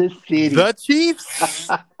Kansas City, the Chiefs,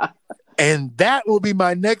 and that will be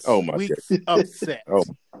my next week's upset.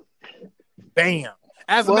 Bam.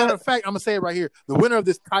 As a matter of fact, I'm gonna say it right here: the winner of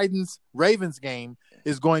this Titans-Ravens game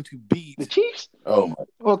is going to beat the Chiefs.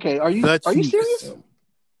 Okay. Are you serious?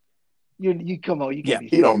 You come on. You can't be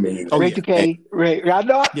serious. He don't mean Ray K. Ray. I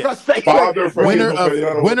know. Yes. Winner of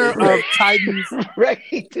Titans. Ray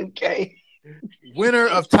K. Winner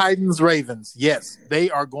of Titans Ravens. Yes, they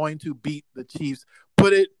are going to beat the Chiefs.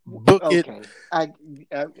 Book it. I'm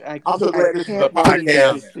so glad this is a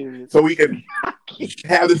podcast so we can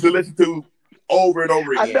have this to listen to over and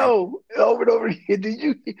over again. I know, over and over again.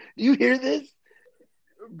 Do you hear this,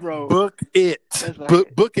 bro? Book it.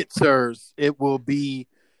 Book it, sirs. It will be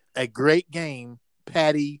a great game.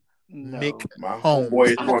 Patty McHolmes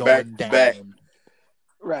is going back to back.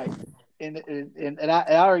 Right. And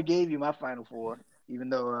I already gave you my final four, even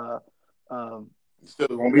though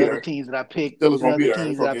Steelers won't be there. The teams that I picked, Steelers won't be there.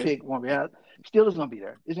 Teams that I picked won't be out. Steelers gonna be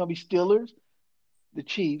there. It's gonna be Steelers, the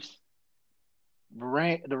Chiefs, the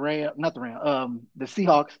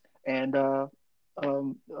Seahawks, and the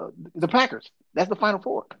Packers. That's the final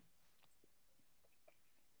four.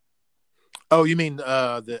 Oh, you mean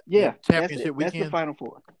the championship weekend? That's the final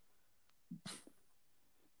four.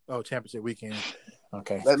 Oh, championship weekend.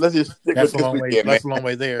 Okay, let's just stick with this weekend. That's a long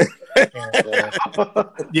way there. And,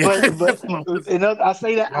 but I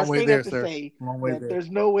say that. Long I way say there, that to sir. say Long way that there. there's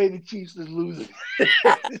no way the Chiefs is losing.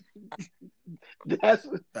 That's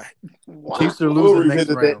wow. Chiefs are We'll losing next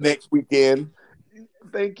revisit round. that next weekend.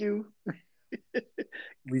 Thank you.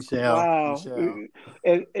 We shall. Wow. We shall.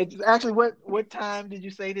 And it's actually what time did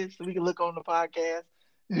you say this so we can look on the podcast?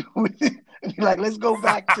 Like, let's go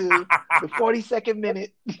back to the 42nd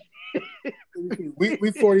minute.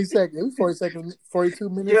 we 40 seconds. We 40 seconds. 42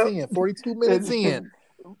 minutes in. 42 minutes in.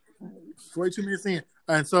 42 minutes in.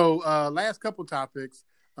 And so, last couple topics.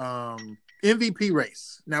 MVP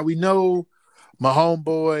race. Now we know my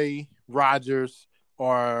homeboy Rodgers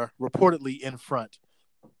are reportedly in front.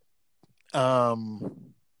 I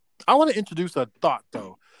want to introduce a thought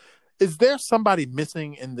though. Is there somebody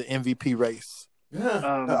missing in the MVP race?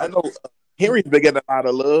 I know Henry's been getting a lot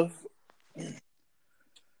of love.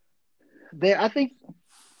 I think,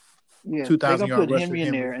 they're gonna put Henry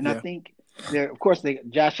in there, and I think of course,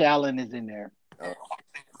 Josh Allen is in there.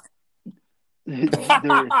 He's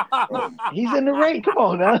in the race. Come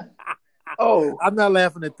on now. Oh, I'm not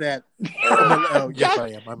laughing at that. Yes,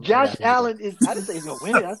 I am. Josh Allen is. I didn't say he's gonna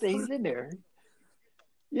win it. I say he's in there.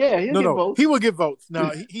 Yeah, he'll get votes. He will get votes. No,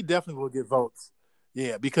 he definitely will get votes.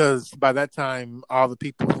 Yeah, because by that time, all the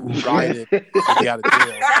people who rioted will be out of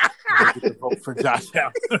jail. And they get to vote for Josh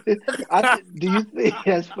Allen. Do you think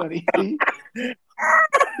that's funny?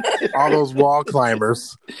 All those wall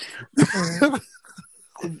climbers. Like,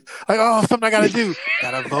 something I got to do.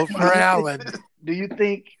 Got to vote for Allen. Do you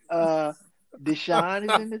think Deshaun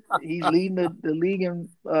is in this? He's leading the league in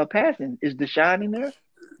passing. Is Deshaun in there?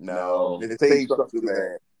 No. His team sucks too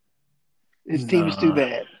bad. His team is too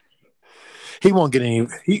bad. He won't get any.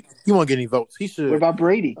 He won't get any votes. He should. What about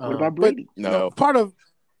Brady? No. Part of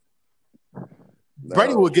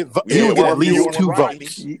Brady will get. He will get at least 2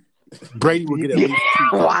 votes. Brady will get at least 2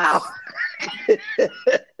 votes.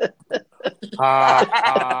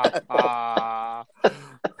 Wow.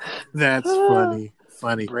 That's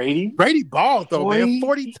funny. Brady balled though, man.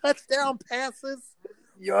 40 touchdown passes.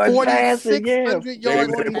 4,600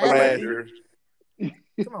 yards.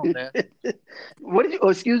 Come on, man. What did you? Oh,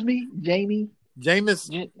 excuse me, Jamie. Jameis.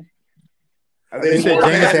 I think you said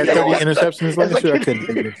Jameis had 30 interceptions last year. I couldn't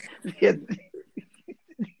believe it.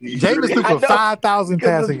 Jameis threw for 5,000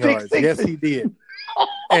 passing yards. Yes, he did.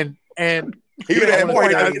 And he would have more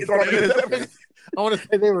than interceptions. I want to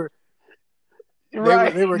say they were.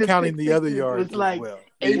 Right. They were counting the other yards as like well.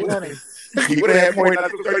 800. He would have had more than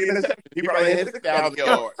 30 interceptions. He probably had 6,000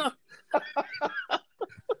 yards.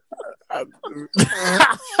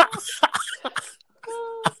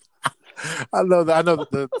 I know that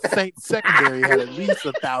the Saints secondary had at least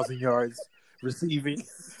 1,000 yards receiving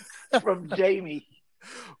from Jamie.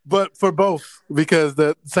 But for both, because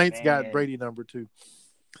the Saints Man. got Brady number 2.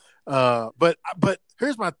 But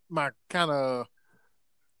here's my kind of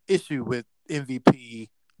issue with MVP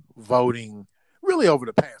voting really over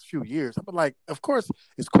the past few years. I'm like, of course,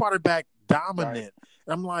 it's quarterback dominant. Right.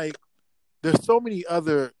 And I'm like, there's so many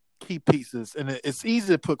other key pieces, and it's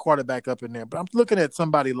easy to put quarterback up in there. But I'm looking at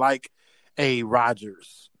somebody like a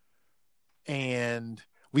Rodgers, and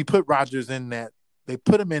we put Rodgers in that. They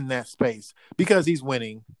put him in that space because he's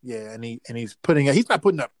winning, and he's not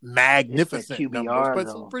putting up magnificent numbers, but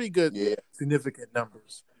some pretty good, significant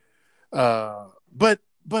numbers. But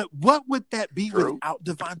what would that be without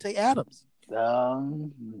Davante Adams?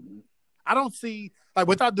 I don't see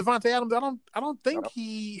without Davante Adams. I don't think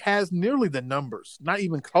he has nearly the numbers, not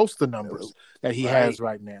even close to the numbers that he has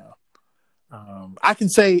right now. I can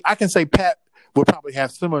say Pat will probably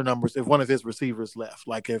have similar numbers if one of his receivers left,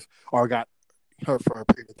 or got hurt for a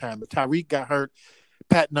period of time. But Tyreek got hurt,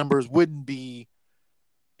 Pat numbers wouldn't be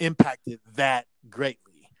impacted that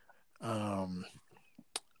greatly.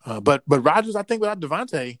 But Rodgers, I think without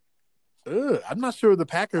Davante, I'm not sure the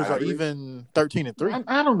Packers are even 13-3.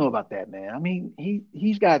 I don't know about that, man. I mean,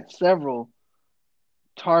 he's got several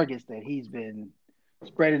targets that he's been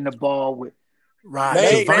spreading the ball with.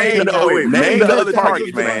 Right. Name the other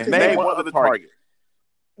targets, man. Name one other target.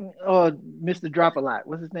 Mr. Drop a Lot.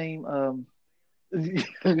 What's his name?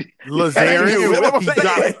 Lazarius. He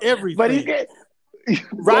dropped everything. But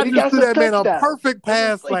Rodgers threw that man a perfect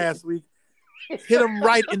pass last week. Hit him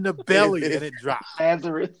right in the belly, and it dropped.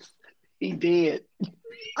 Lazarus. He did. He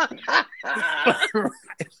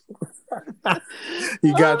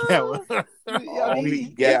got that one. He's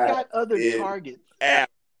got other targets. I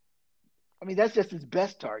mean, that's just his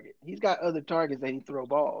best target. He's got other targets that he throw the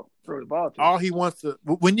ball to. All he wants to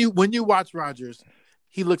when you watch Rodgers,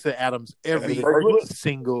 he looks at Adams every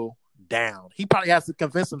single down. He probably has to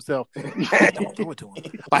convince himself, don't throw it to him.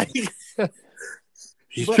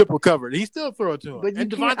 He's triple covered. He still throw it to him. But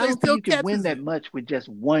and Devontae still you can win that much with just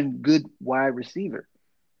one good wide receiver.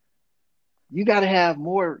 You got to have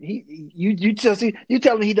more. You tell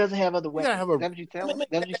me he doesn't have other weapons. Is that what you tell him? Is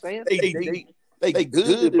that what you're saying? They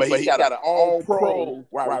good, but he got an all-pro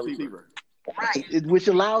wide receiver. Right, which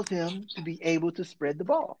allows him to be able to spread the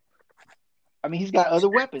ball. I mean, he's got other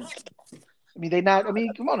weapons. I mean,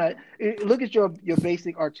 come on. Look at your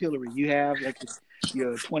basic artillery. You have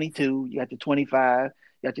your 22, you got your 25,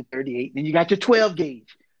 you got your 38, and you got your 12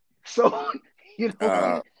 gauge. So,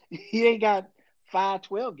 he ain't got 5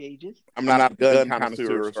 12 gauges. I'm not a gun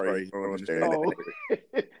connoisseur. Sorry. You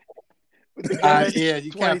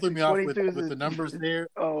kind of threw me off with the numbers there.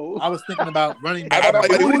 Oh. I was thinking about running back.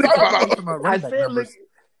 I said, look,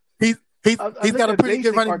 he's got a pretty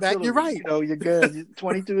good running back. You're right. Your gun,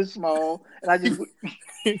 22 is small, and I just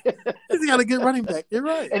he's got a good running back. You're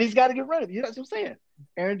right, and he's got a good running back. You know what I'm saying?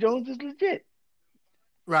 Aaron Jones is legit.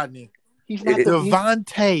 Rodney, he's not.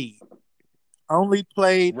 Devontae only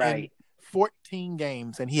played in 14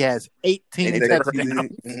 games, and he has 18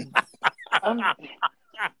 touchdowns.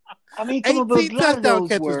 I mean, 18 touchdown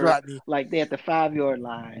catches, Rodney. Like they at the 5-yard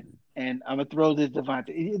line, and I'm gonna throw this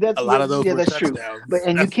Devontae. That's a lot of those. Yeah, were that's true. But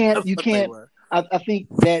you can't. I think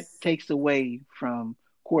that takes away from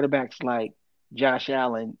quarterbacks like Josh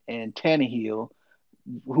Allen and Tannehill,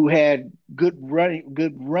 who had good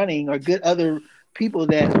running, or good other people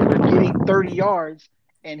that were getting 30 yards,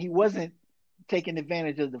 and he wasn't taking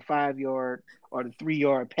advantage of the 5-yard or the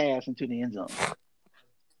 3-yard pass into the end zone.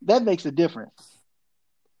 That makes a difference.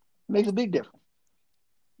 Makes a big difference.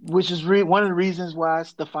 Which is one of the reasons why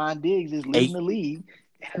Stephon Diggs is leading the league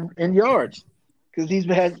in yards, because he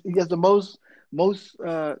has the most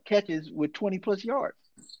catches with 20+ yards.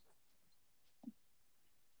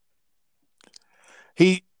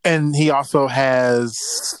 He also has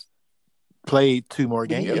played 2 more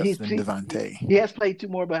games than Devontae. He has played 2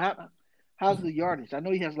 more, but how's the yardage? I know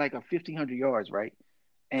he has like 1,500 yards, right?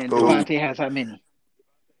 And Devontae has how many?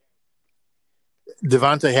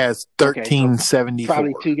 Devontae has 1,374.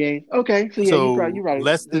 Probably 2 games. Okay, so you're right.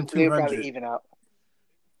 Less than 200. They'll probably even out.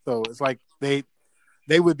 So it's like they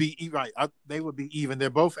would be right. They would be even. They're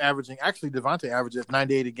both averaging. Actually, Devontae averages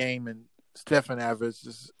 98 a game, and Stephen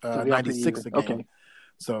averages 96 a game. Okay.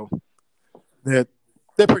 So they're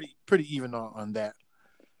pretty even on that.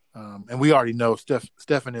 And we already know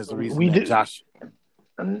Stephen is the reason that Josh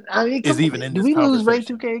is even in this conversation. Do we lose Ray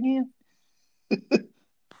 2K again?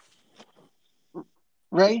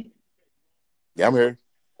 Ray? Yeah, I'm here.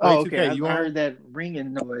 Oh, Play okay. 2K. I You on? heard that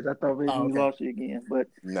ringing noise. I thought maybe Oh, we okay. lost you again, but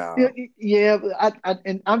Nah. yeah.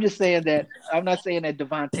 And I'm just saying that I'm not saying that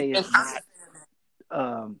Devontae is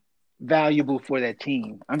not valuable for that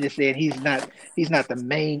team. I'm just saying he's not the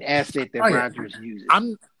main asset that Oh yeah. Rodgers uses.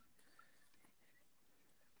 I'm.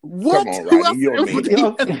 Come What? on, Who Rodney. else? You don't Else mean would that. he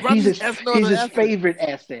has? Rodgers has no He's other his asset. favorite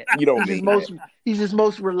asset. You don't mean that. He's his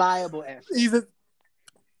most reliable asset. He's a,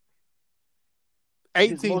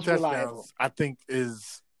 His 18 most touchdowns. reliable. I think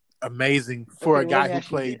is amazing for Okay, a well, let guy me who ask you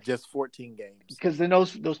played this. just 14 games. Because in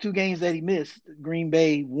those 2 games that he missed, Green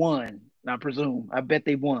Bay won. I presume. I bet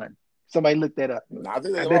they won. Somebody look that up. Nah, I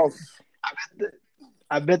think they I bet. lost.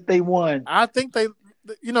 I bet they won. I think they, I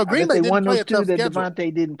Green bet Bay they didn't won play those a 2 tough that schedule.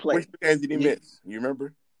 Devontae didn't play. Which games did he miss? You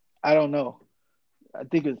remember? I don't know. I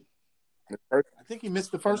think it was, I think he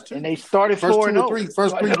missed the first 2. and they started First 4 2 and or 0. 3,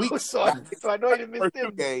 first 3 weeks. So I know he didn't miss First 2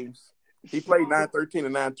 them. games, he played 9-13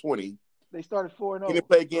 and 9-20. They started 4 and He 0. didn't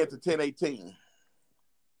play again to 10-18.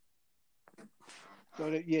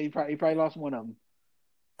 So he probably lost one of them.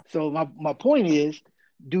 So my point is,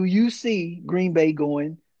 do you see Green Bay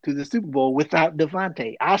going to the Super Bowl without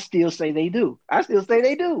Devontae? I still say they do.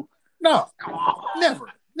 No, never.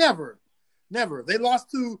 They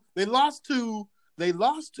lost to.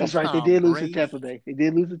 That's right. They Tom did lose to Brady. Tampa Bay.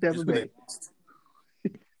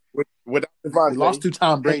 Without They Devontae, lost to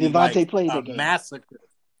Tom Brady. Devontae Like played a that game. massacre.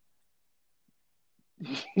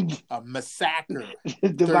 A massacre.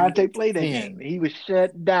 Devontae played that 10. game. He was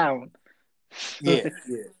shut down. Yeah.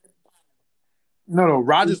 No,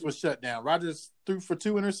 Rodgers was shut down. Rodgers threw for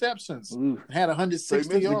 2 interceptions. Ooh. Had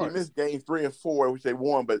 160 yards. He missed games 3 and 4, which they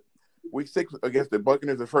won, but week 6 against the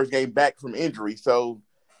Buccaneers, the first game back from injury. So,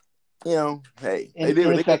 hey, they did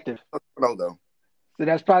ineffective. No, though. So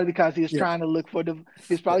that's probably because he was trying to look for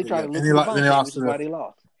He's probably trying to look for Devontae, which is why they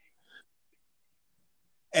lost.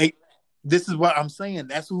 Hey, this is what I'm saying.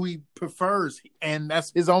 That's who he prefers, and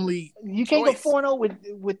that's his only. You can't go 4-0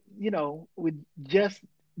 with just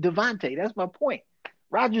Devontae. That's my point.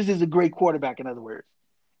 Rodgers is a great quarterback. In other words,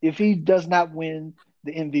 if he does not win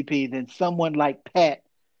the MVP, then someone like Pat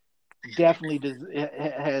definitely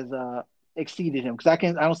has exceeded him. Because I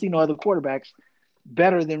don't see no other quarterbacks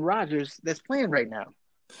better than Rodgers that's playing right now.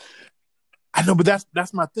 I know, but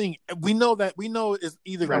that's my thing. We know it's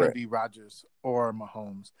either going to be Rodgers or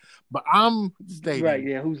Mahomes. But I'm stating right.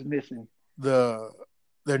 Yeah, who's missing? There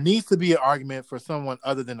needs to be an argument for someone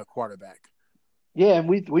other than a quarterback. Yeah, and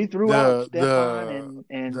we threw out Stephon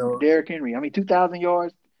and Derrick Henry. I mean, 2,000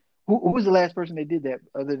 yards. Who was the last person that did that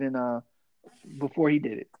other than before he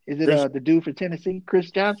did it? Is it the dude for Tennessee,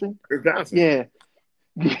 Chris Johnson? Chris Johnson. Yeah.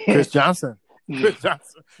 Chris Johnson.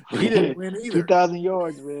 He didn't win either. 2,000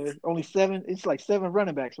 yards, man. Only 7. It's like 7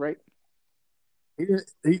 running backs, right?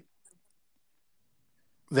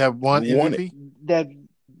 That one MVP? That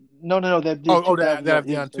no. That that have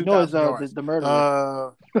done 2,000 yards. The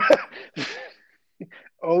murderer.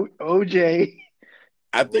 OJ.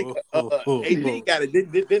 I think AD got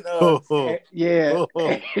it. Yeah,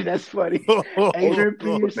 that's funny. Adrian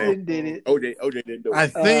Peterson did it. OJ didn't do it. I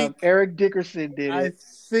think Eric Dickerson did it. I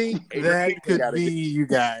think that could be you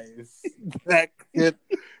guys. That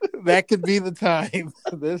could be the time.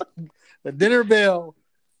 The dinner bell.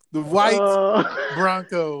 The white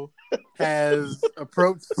Bronco has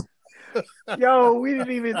approached. Yo, we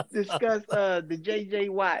didn't even discuss the JJ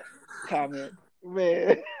Watt comment,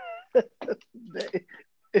 man.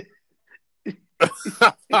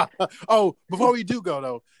 Oh, before we do go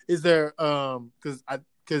though, is there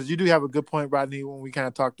because you do have a good point, Rodney, when we kind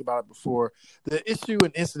of talked about it before, the issue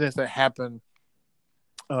and incidents that happened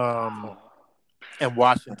in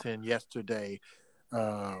Washington yesterday.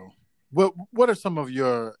 What are some of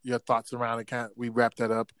your thoughts around it? We wrap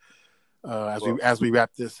that up as we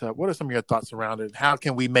wrap this up. What are some of your thoughts around it? How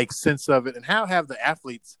can we make sense of it, and how have the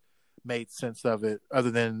athletes made sense of it, other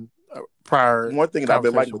than prior? One thing that I've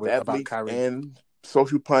been like with athletes and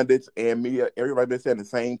social pundits and media, everybody been saying the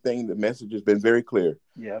same thing. The message has been very clear.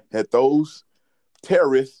 Yeah, had those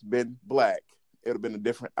terrorists been black, it would have been a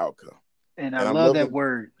different outcome. And I love that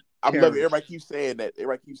word. I love it. Everybody keeps saying that.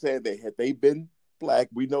 Had they been black,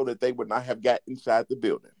 we know that they would not have got inside the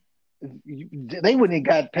building. They wouldn't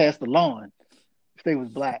have got past the lawn if they was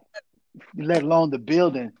black, let alone the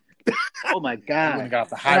building. Oh my God! They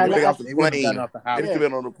got the highway. They got the plane. They could have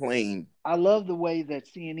been on the plane. I love the way that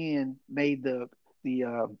CNN made the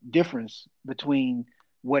difference between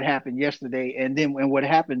what happened yesterday and what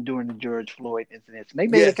happened during the George Floyd incidents. And they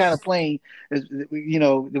made it kind of plain,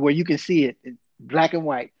 where you can see it in black and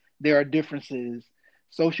white. There are differences,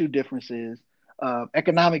 social differences,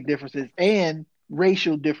 economic differences, and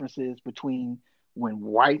racial differences between when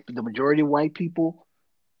the majority of white people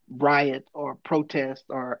riot or protest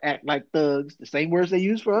or act like thugs, the same words they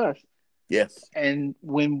use for us. Yes. And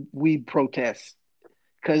when we protest,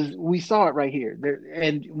 because we saw it right here. There,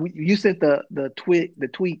 and you sent the tweet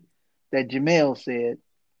that Jamel said,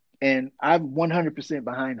 and I'm 100%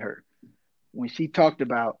 behind her when she talked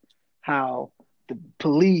about how the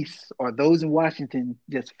police or those in Washington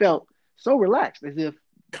just felt so relaxed, as if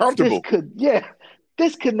comfortable.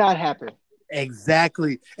 This could not happen.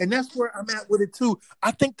 Exactly. And that's where I'm at with it too.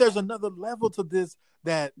 I think there's another level to this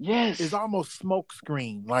that is almost smoke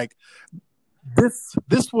screen. Like this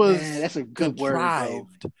was that's a good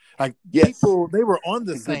contrived. word, like people, they were on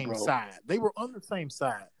the same side. They were on the same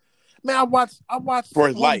side. Man, I watched for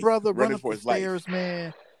his my life, brother run up for the his stairs, life.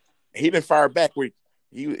 Man. He didn't fire back.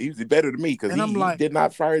 He was better than me because he did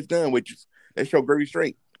not fire his gun, which that showed great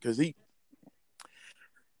restraint because he.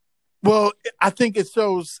 Well, I think it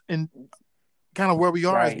shows in kind of where we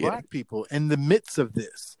are as Black people in the midst of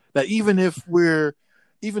this. That even if we're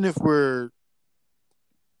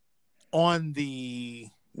on the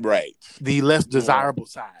less desirable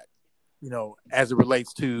side, as it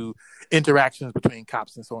relates to interactions between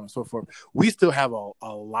cops and so on and so forth, we still have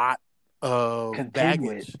a lot of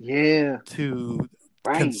baggage to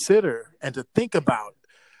consider and to think about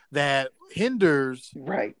that hinders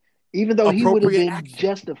even though he would have been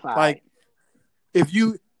justified. Like if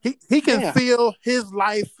he can feel his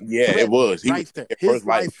life it was right there. His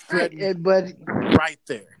life threatened right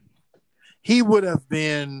there. He would have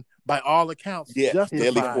been, by all accounts,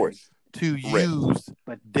 justified to use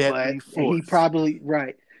deadly force. He probably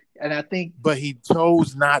and I think, but he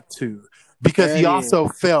chose not to because he also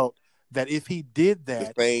felt that if he did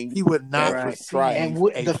that, he would not receive and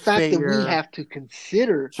the fact that we have to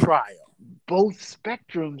consider trial. Both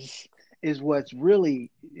spectrums is what's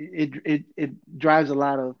really it drives a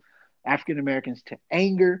lot of African Americans to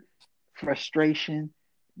anger, frustration,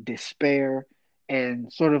 despair,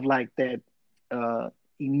 and sort of like that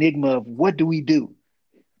enigma of what do we do?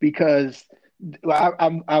 Because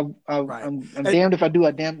I'm damned if I do,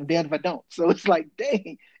 I'm damned if I don't. So it's like,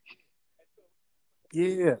 dang.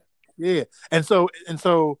 Yeah. And so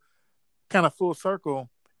kind of full circle,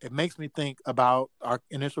 it makes me think about our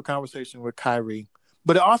initial conversation with Kyrie,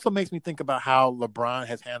 but it also makes me think about how LeBron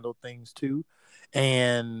has handled things too.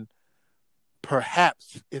 And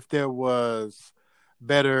perhaps if there was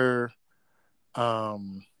better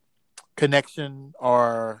connection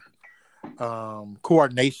or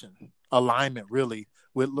coordination, alignment really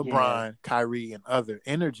with LeBron, Kyrie, and other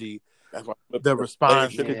energy, the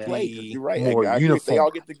response could be more uniform. They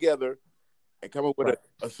all get together and come up with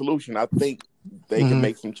a solution. I think they can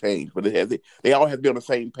make some change, but they all have to be on the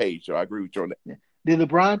same page. So I agree with you on that. Did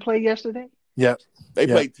LeBron play yesterday? Yeah, they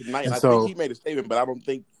played tonight. And I think he made a statement, but I don't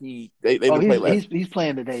think they didn't play last. He's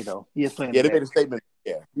playing today though. He is playing. Yeah, they made a statement.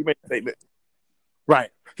 Yeah, he made a statement.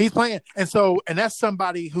 Right, he's playing, and that's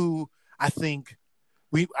somebody who I think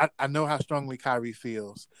I know how strongly Kyrie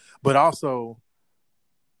feels, but also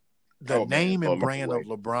the name and brand of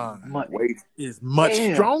LeBron is much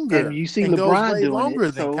stronger. And you see LeBron way doing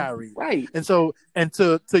longer than Kyrie. Right. And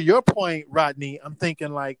to your point, Rodney, I'm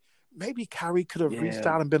thinking like maybe Kyrie could have reached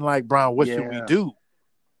out and been like, Bron, what should we do?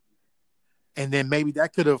 And then maybe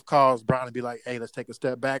that could have caused Bron to be like, hey, let's take a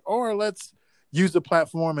step back, or let's use the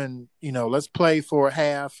platform and, let's play for a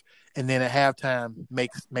half and then at halftime make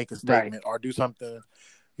a statement or do something,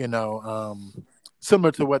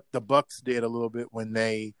 similar to what the Bucks did a little bit when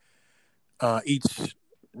they each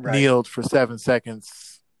kneeled for 7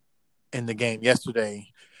 seconds in the game yesterday,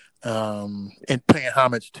 and paying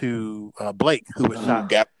homage to Blake, who was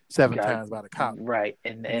shot 7 times by the cop. Right,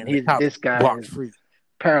 and this guy walked is free,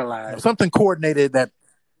 paralyzed. Something coordinated that.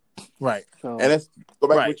 Right, and that's go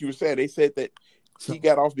back to what you were saying. They said that he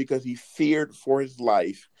got off because he feared for his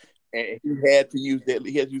life, and he had to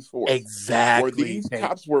use force. Exactly. Where these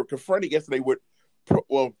cops were confronted yesterday with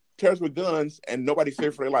terrorists with guns, and nobody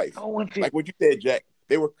feared for their life. Like what you said, Jack.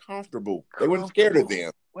 They were comfortable. They weren't scared of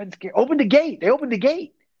them. Wasn't scared. Open the gate. They opened the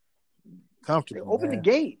gate. Comfortable. Open the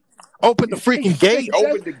gate. Open the freaking gate.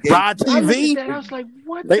 Open the gate. Rod TV. I was like,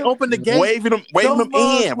 what? They opened the gate. Waving them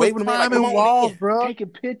in. Waving them in like walls, bro. Taking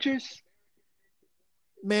pictures.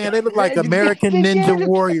 Man, they look like American Ninja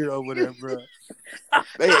Warrior over there, bro.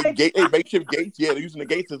 They had makeshift gates. Yeah, they're using the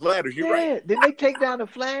gates as ladders. You're right. Did they take down the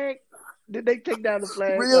flag? Real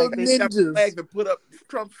ninjas. Flags to put up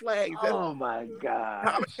Trump flags. Oh my God!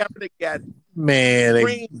 Colin Kaepernick got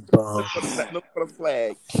they for the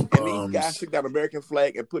flag, and these guys took down American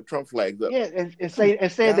flag and put Trump flags up. Yeah, and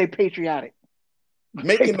say they patriotic.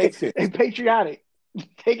 Make it make sense. They patriotic,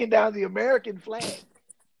 taking down the American flag.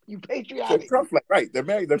 You The patriotic. Trump flag, right? The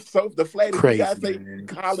flag that you Crazy, guys say man.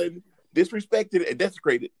 Colin disrespected and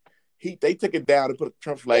desecrated. They took it down and put a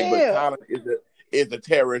Trump flag, but Yeah. Colin is the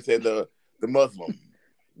terrorist and the Muslim.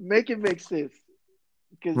 Make it make sense.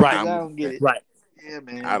 Because Right. I don't get it. Right. Yeah,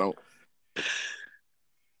 man. I don't.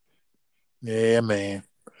 Yeah, man.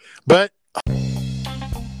 But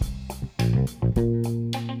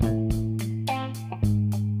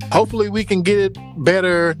hopefully we can get it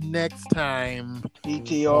better next time.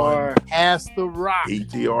 PTR. Pass the Rock.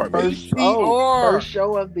 PTR, baby. First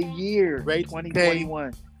show of the year, Rated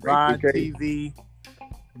 2021. Rod TV,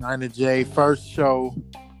 9 first show,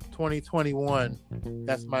 2021.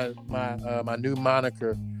 That's my new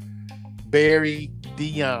moniker. Barry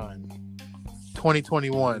Dion,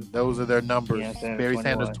 2021. Those are their numbers. Barry 21.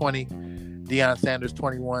 Sanders 20, Deion Sanders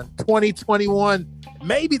 21. 2021.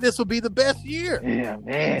 Maybe this will be the best year. Yeah,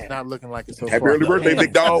 man. It's not looking like it so Happy far. early birthday,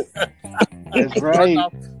 big dog. That's right.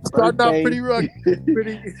 Starting off pretty rocky.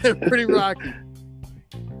 Pretty rocky.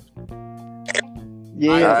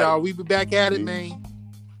 Yeah. All right, y'all. We be back at it, man.